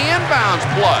foul on the inbounds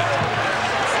play.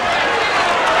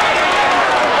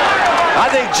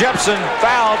 I think Jepson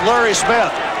fouled Larry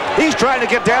Smith. He's trying to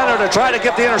get down there to try to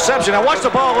get the interception. Now watch the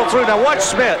ball go through. Now watch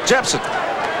Smith, Jepson.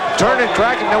 Turning,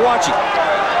 cracking. Now watch him.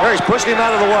 There, he's pushing him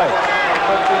out of the way.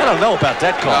 I don't know about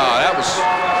that call. No, that was...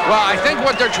 Well, I think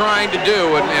what they're trying to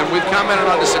do, and we've commented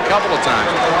on this a couple of times,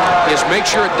 is make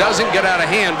sure it doesn't get out of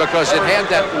hand because it had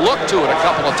that look to it a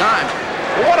couple of times.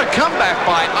 But what a comeback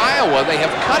by Iowa. They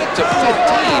have cut it to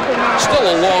 15. Still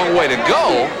a long way to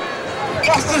go.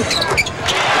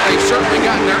 They've certainly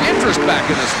gotten their interest back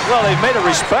in this. Well, they've made it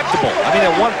respectable. I mean,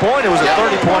 at one point, it was a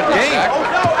 30-point game.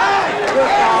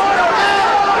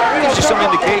 Gives you some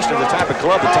indication of the type of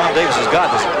club that Tom Davis has got.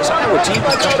 This Iowa team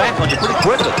can come back on you pretty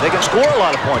quickly. They can score a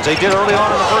lot of points. They did early on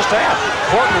in the first half.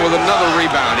 Horton with another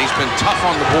rebound. He's been tough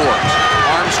on the boards.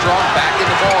 Armstrong back in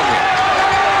the ballgame.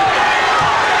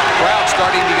 Crowd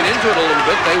starting to get into it a little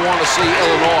bit. They want to see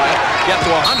Illinois get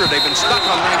to 100. They've been stuck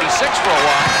on 96 for a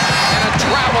while. And a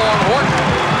travel on Horton.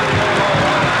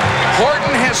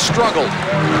 Horton has struggled.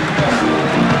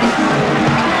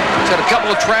 He's had a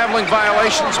couple of traveling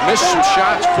violations, missed some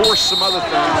shots, forced some other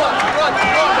things.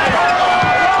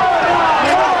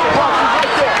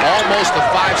 Almost a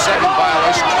 5-second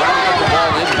violation trying to get the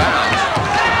ball inbounds.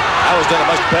 Iowa's done a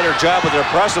much better job with their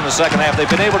press in the second half.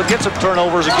 They've been able to get some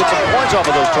turnovers and get some points off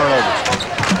of those turnovers.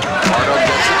 Pardo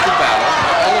gets it to Battle.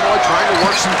 Illinois trying to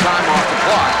work some time off the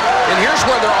clock. And here's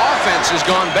where their offense has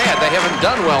gone bad. They haven't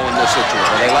done well in this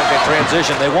situation. They like that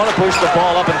transition. They want to push the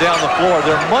ball up and down the floor.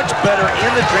 They're much better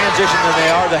in the transition than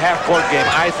they are the half-court game,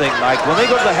 I think, Mike. When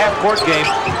they go to the half-court game,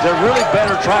 they're really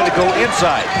better trying to go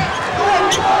inside.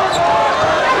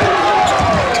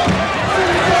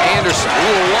 Anderson, a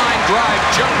little line drive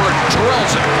jumper,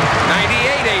 drills it.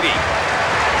 98-80.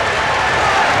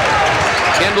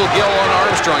 Kendall Gill on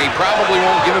Armstrong. He probably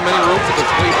won't give him any room for the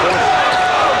three-pointer.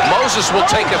 Moses will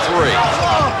take a three.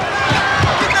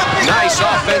 Nice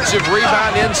offensive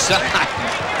rebound inside.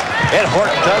 And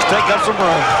Horton does take up some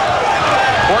room.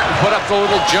 Horton put up the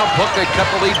little jump hook. They cut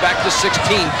the lead back to 16.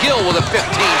 Gill with a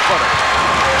 15-footer.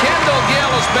 Kendall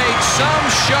Gill has made some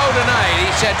show tonight.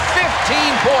 He's had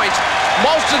 15 points,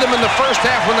 most of them in the first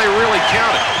half when they really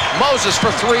counted. Moses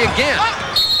for three again.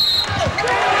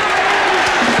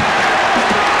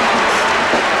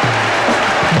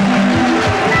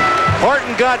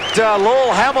 Horton got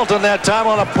Lowell Hamilton that time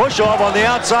on a push-off on the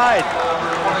outside.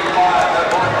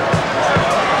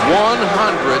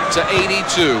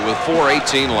 100-82 with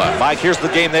 4:18 left. Mike, here's the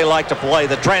game they like to play,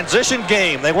 the transition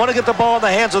game. They want to get the ball in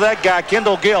the hands of that guy,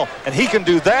 Kendall Gill, and he can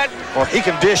do that or he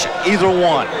can dish either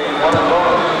one.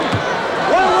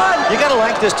 You got to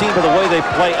like this team for the way they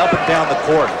play up and down the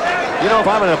court. You know, if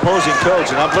I'm an opposing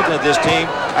coach and I'm looking at this team,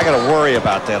 I got to worry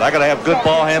about that. I got to have good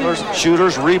ball handlers,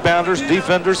 shooters, rebounders,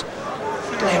 defenders.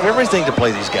 I have everything to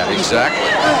play these guys. Exactly.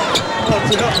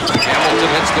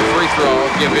 Hamilton hits the free throw.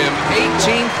 Give him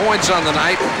 18 points on the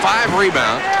night, 5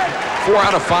 rebounds, 4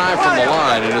 out of 5 from the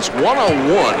line, and it's 101-82.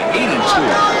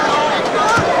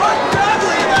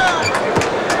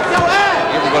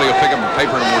 Everybody will pick up a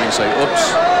paper in the morning and say,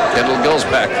 oops, Kendall Gill's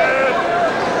back. I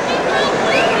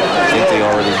think they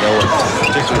already know it,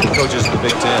 particularly the coaches in the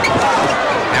Big Ten.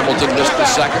 Hamilton missed the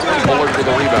second. Bullard with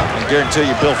the rebound. I guarantee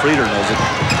you Bill Frieder knows it.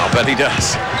 I'll bet he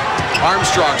does.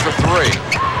 Armstrong for 3.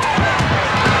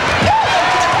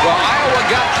 Well, Iowa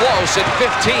got close at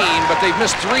 15, but they've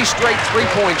missed 3 straight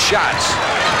three-point shots.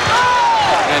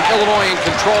 And Illinois in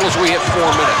control as we hit 4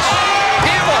 minutes.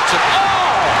 Hamilton,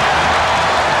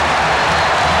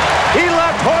 He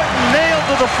left Horton nailed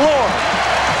to the floor.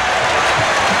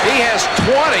 He has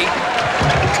 20.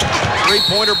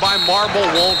 Three-pointer by Marble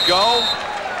won't go.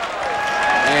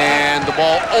 And the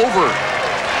ball over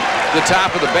the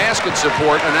top of the basket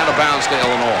support and out of bounds to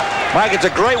Illinois. Mike, it's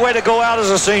a great way to go out as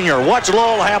a senior. Watch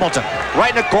Lowell Hamilton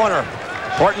right in the corner.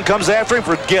 Horton comes after him.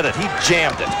 Forget it. He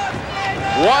jammed it.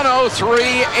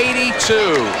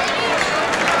 103-82.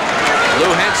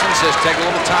 Lou Henson says take a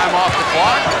little time off the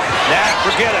clock. Nah,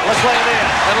 forget it. Let's lay it in.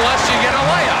 Unless you get a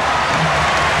layup.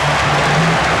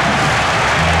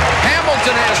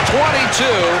 Hamilton has 22.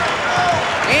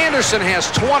 Anderson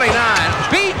has 29.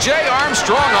 B.J.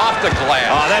 Armstrong off the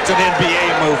glass. Oh, that's an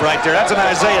NBA move right there. That's an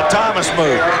Isaiah Thomas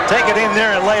move. Take it in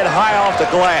there and lay it high off the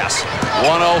glass.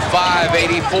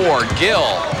 105-84.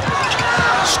 Gill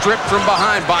stripped from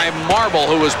behind by Marble,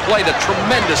 who has played a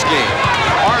tremendous game.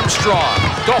 Armstrong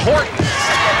to Horton.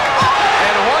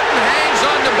 And Horton hangs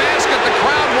on the basket. The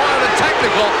crowd wanted a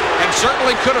technical and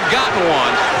certainly could have gotten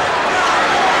one.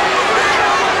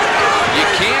 You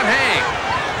can't hang.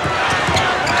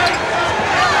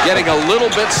 Getting a little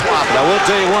bit sloppy. But I will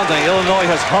tell you one thing. Illinois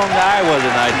has hung Iowa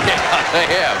tonight. Yeah, they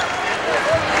have.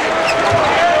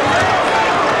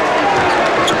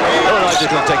 Illinois is just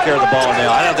going to take care of the ball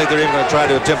now. I don't think they're even going to try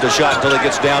to attempt a shot until it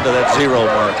gets down to that 0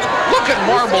 mark. Look at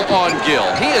Marble on Gill.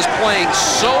 He is playing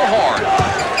so hard.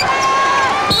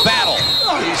 Battle.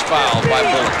 He's fouled by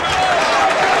Bullard.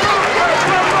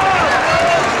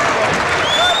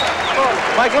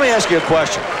 Mike, let me ask you a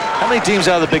question. How many teams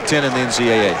out of the Big Ten in the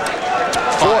NCAA?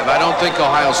 5. I don't think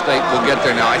Ohio State will get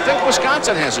there now. I think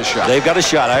Wisconsin has a shot. They've got a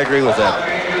shot. I agree with that.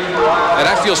 And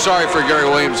I feel sorry for Gary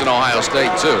Williams and Ohio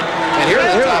State, too. And here's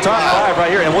the top 5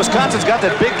 right here. And Wisconsin's got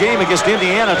that big game against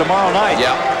Indiana tomorrow night.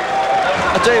 Yeah.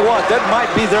 I'll tell you what, that might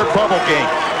be their bubble game.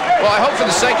 Well, I hope for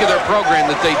the sake of their program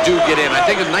that they do get in. I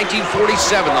think in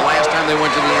 1947, the last time they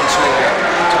went to the NCAA.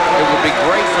 It would be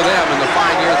great for them in the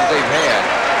 5 years that they've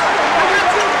had.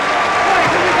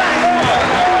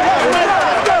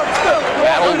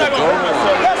 Battle will go on.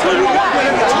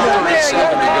 2:37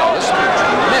 to go. This is a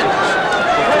tremendous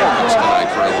performance tonight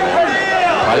for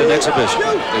Illinois. Quite an exhibition.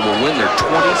 They will win their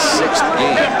 26th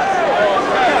game.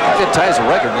 I think it ties a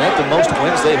record, man. The most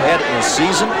wins they've had in a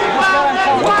season.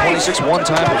 They won 26 one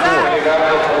time before.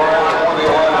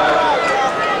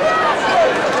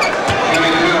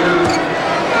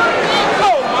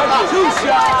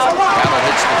 Battle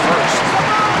hits the first.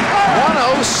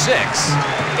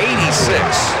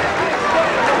 106-86.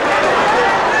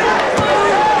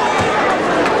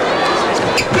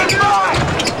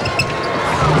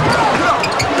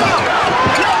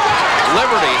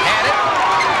 Liberty had it.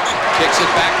 Kicks it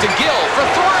back to Gill for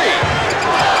 3.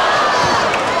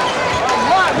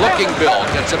 Looking Bill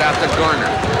gets it out to Garner.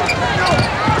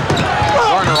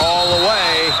 Garner all the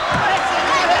way.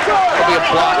 It'll be a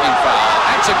blocking foul.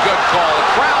 That's a good call. The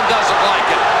crowd doesn't like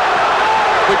it.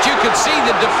 But you can see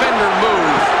the defender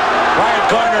move. Ryan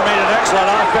Garner made an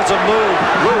excellent offensive move.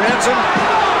 Lou Henson,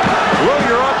 Lou,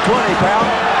 you're up 20, pal.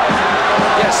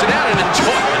 Yeah, sit down and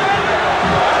enjoy it.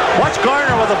 Watch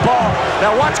Garner with the ball.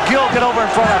 Now watch Gill get over in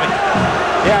front of him.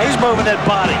 Yeah, he's moving that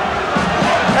body.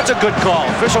 That's a good call.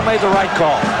 Official made the right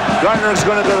call. Garner is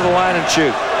going to go to the line and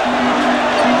shoot.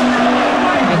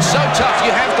 It's so tough.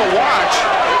 You have to watch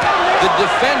the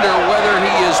defender whether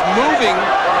he is moving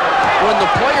when the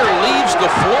player leaves the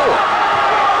floor.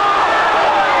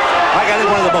 I think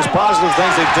one of the most positive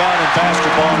things they've done in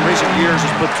basketball in recent years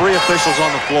is put 3 officials on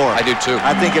the floor. I do too.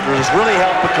 I think it has really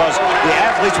helped because the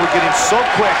athletes were getting so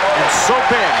quick and so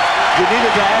big, you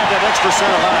needed to have that extra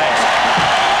set of eyes.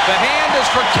 The hand is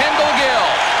for Kendall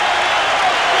Gill,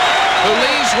 who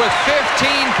leaves with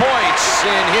 15 points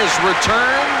in his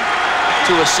return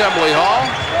to Assembly Hall.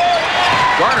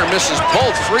 Garner misses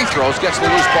both free throws, gets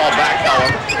the loose ball back,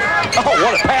 however. Oh,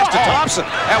 what a pass to Thompson.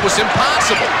 That was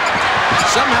impossible.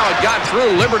 Somehow it got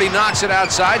through. Liberty knocks it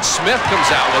outside. Smith comes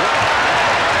out with it.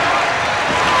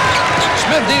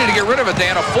 Smith needed to get rid of it.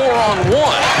 They had a 4-on-1.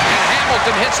 And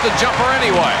Hamilton hits the jumper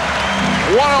anyway.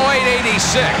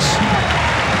 108-86.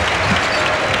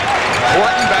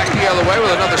 Horton back the other way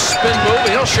with another spin move,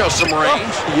 and he'll show some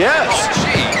range. Oh, yes. Oh,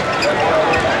 gee.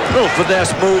 Little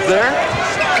finesse move there.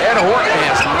 Ed Horton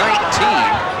has 19.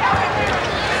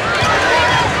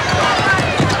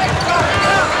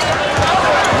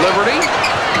 Liberty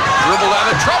dribbled out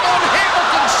of trouble, and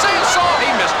Hamilton saw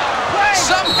he missed it.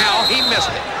 Somehow he missed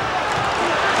it.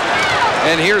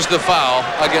 And here's the foul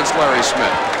against Larry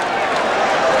Smith.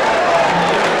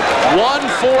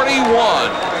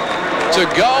 141 to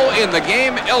go in the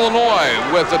game. Illinois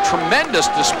with a tremendous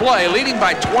display, leading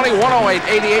by 20,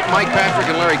 108-88. Mike Patrick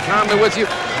and Larry Conley with you.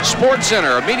 Sports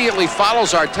Center immediately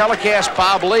follows our telecast.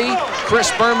 Bob Lee,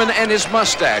 Chris Berman, and his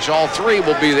mustache. All three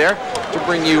will be there to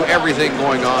bring you everything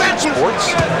going on in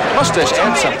sports. Mustache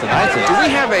adds something, I think. Do we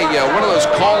have a one of those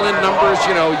call-in numbers,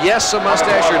 you know, yes a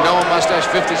mustache or no a mustache,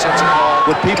 50 cents a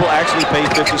call? Would people actually pay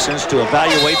 50 cents to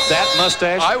evaluate that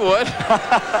mustache? I would.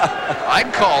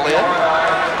 I'd call in.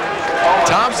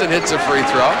 Thompson hits a free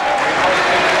throw.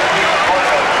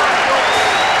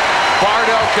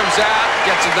 Bardo comes out,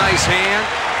 gets a nice hand.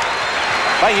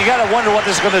 Well, you got to wonder what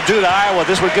this is going to do to Iowa.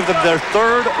 This would give them their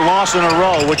third loss in a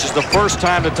row, which is the first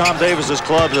time that Tom Davis's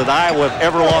club that Iowa have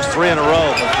ever lost 3 in a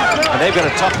row. And they've got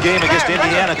a tough game against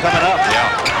Indiana coming up. Yeah.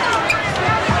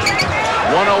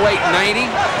 108-90.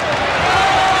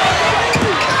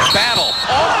 Battle.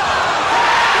 Oh,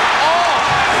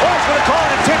 he's going to call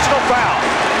an intentional foul.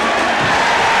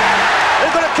 They're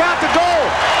going to count the goal.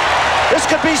 This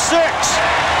could be 6.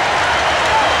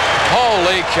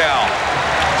 Holy cow.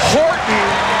 Horton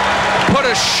put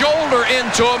a shoulder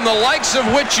into him, the likes of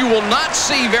which you will not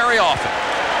see very often.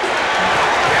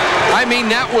 I mean,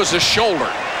 that was a shoulder.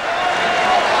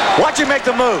 Watch him make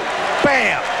the move.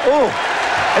 Bam. Ooh.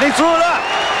 And he threw it up.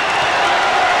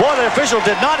 Boy, the official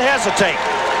did not hesitate.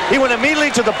 He went immediately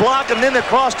to the block and then the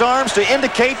crossed arms to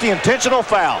indicate the intentional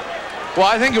foul. Well,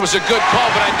 I think it was a good call,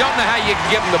 but I don't know how you can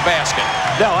give him the basket.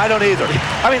 No, I don't either.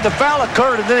 I mean, the foul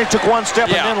occurred and then he took one step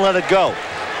and then let it go.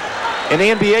 In the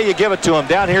NBA, you give it to him.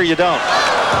 Down here, you don't.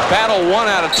 Battle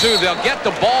 1 out of 2. They'll get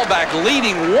the ball back,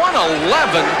 leading 111-90.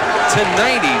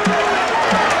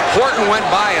 Horton went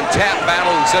by and tapped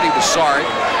Battle and said he was sorry.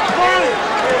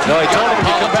 No, he told him if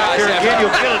you come back here again,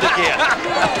 you'll get it again.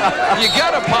 You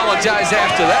got to apologize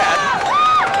after that.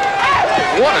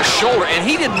 What a shoulder. And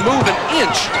he didn't move an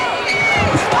inch.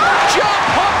 Jump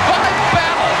hook by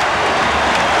Battle.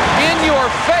 In your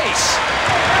face.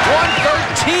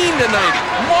 113-90.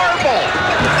 Marble.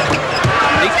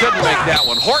 He couldn't make that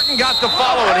one. Horton got the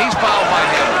follow, and he's fouled by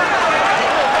Hamilton.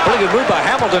 Pretty good move by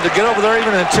Hamilton to get over there,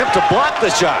 even an attempt to block the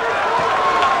shot.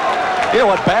 You know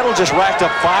what? Battle just racked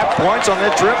up 5 points on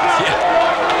that trip. Yeah.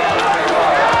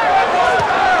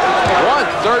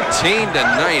 113-90.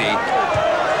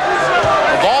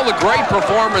 Of all the great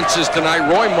performances tonight,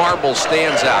 Roy Marble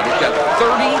stands out. He's got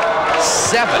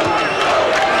 37.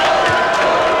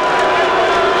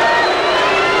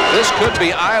 This could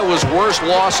be Iowa's worst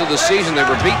loss of the season. They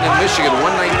were beaten in Michigan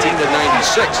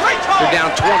 119-96. They're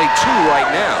down 22 right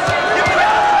now.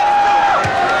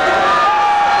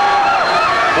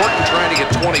 Horton trying to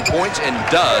get 20 points and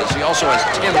does. He also has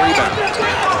 10 rebounds.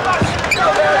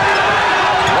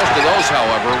 Most of those,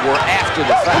 however, were after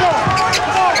the foul.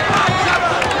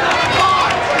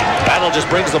 Battle just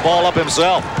brings the ball up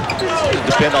himself. Didn't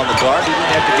depend on the guard. He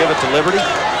didn't have to give it to Liberty.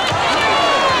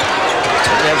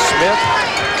 Didn't have Smith.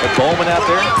 But Bowman out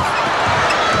there.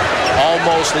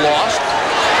 Almost lost.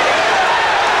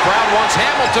 Brown wants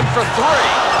Hamilton for 3.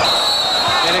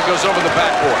 And it goes over the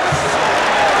backboard.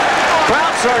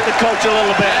 Brown started to coach a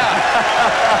little bit. Yeah.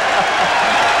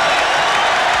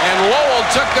 And Lowell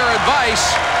took their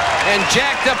advice and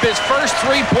jacked up his first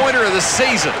 3-pointer of the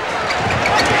season.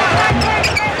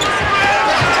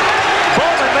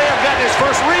 Bowman may have gotten his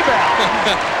first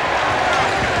rebound.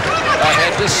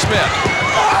 Ahead to Smith.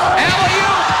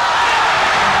 Alley-oop!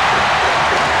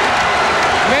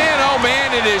 Man, oh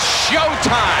man, it is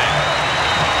showtime.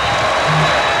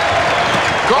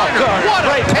 Gardner, what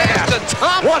a pass to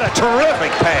Thompson. What a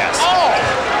terrific pass. Oh!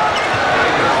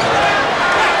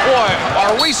 Boy,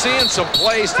 are we seeing some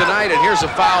plays tonight, and here's a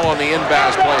foul on the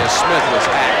inbounds play as Smith was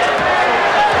hacked.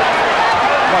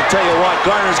 I'll tell you what,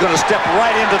 Garner's going to step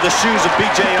right into the shoes of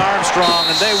B.J. Armstrong,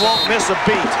 and they won't miss a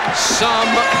beat. Some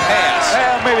pass.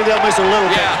 Well, maybe they'll miss a little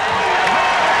bit.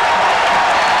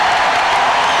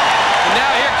 And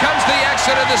now here comes the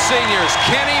exit of the seniors.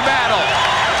 Kenny Battle.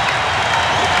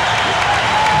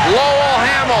 Lowell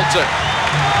Hamilton.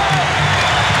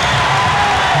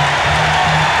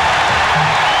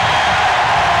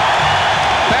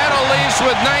 Battle leaves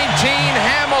with 19.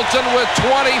 Hamilton with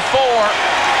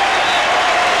 24.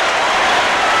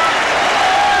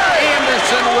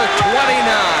 Anderson with 29.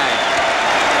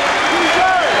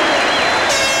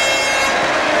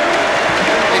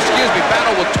 Excuse me,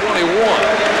 Battle with 21.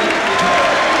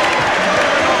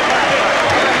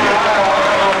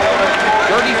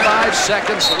 35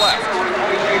 seconds left.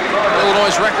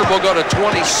 Illinois' record will go to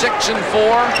 26-4. Of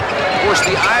course,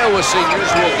 the Iowa seniors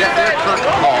will get their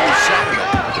curtain call Saturday.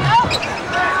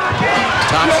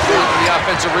 Thompson for the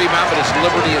offensive rebound, but it's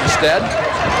Liberty instead.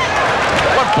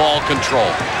 What ball control.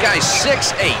 Guy's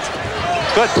 6'8".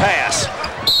 Good pass.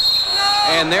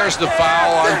 And there's the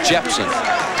foul on Jepson.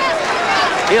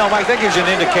 You know, Mike, that gives you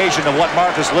an indication of what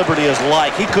Marcus Liberty is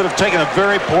like. He could have taken a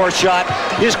very poor shot.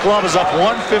 His club is up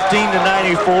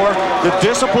 115-94. The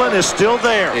discipline is still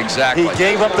there. Exactly. He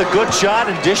gave up the good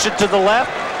shot and dished it to the left.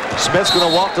 Smith's going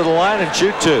to walk to the line and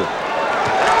shoot two.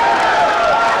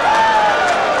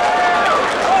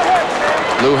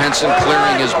 Lou Henson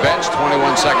clearing his bench.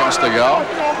 21 seconds to go.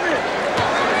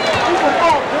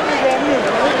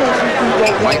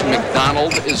 Mike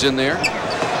McDonald is in there.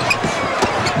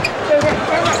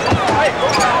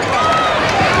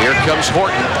 Here comes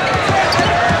Horton.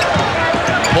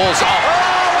 Pulls off.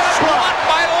 Swat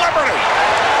by Liberty.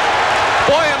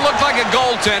 Boy, it looked like a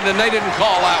goaltend, and they didn't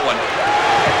call that one.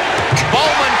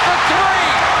 Bowman for three.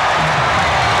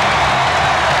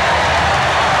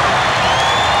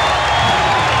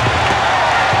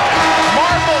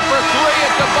 Marble for three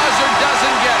at the buzzer,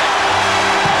 doesn't get it.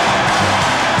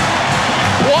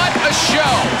 What a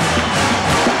show.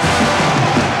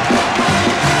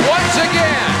 Once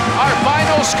again, our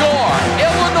final score,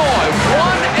 Illinois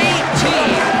 118,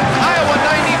 Iowa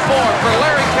 94. For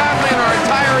Larry Conley and our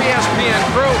entire ESPN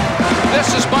crew,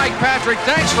 this is Mike Patrick.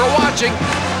 Thanks for watching.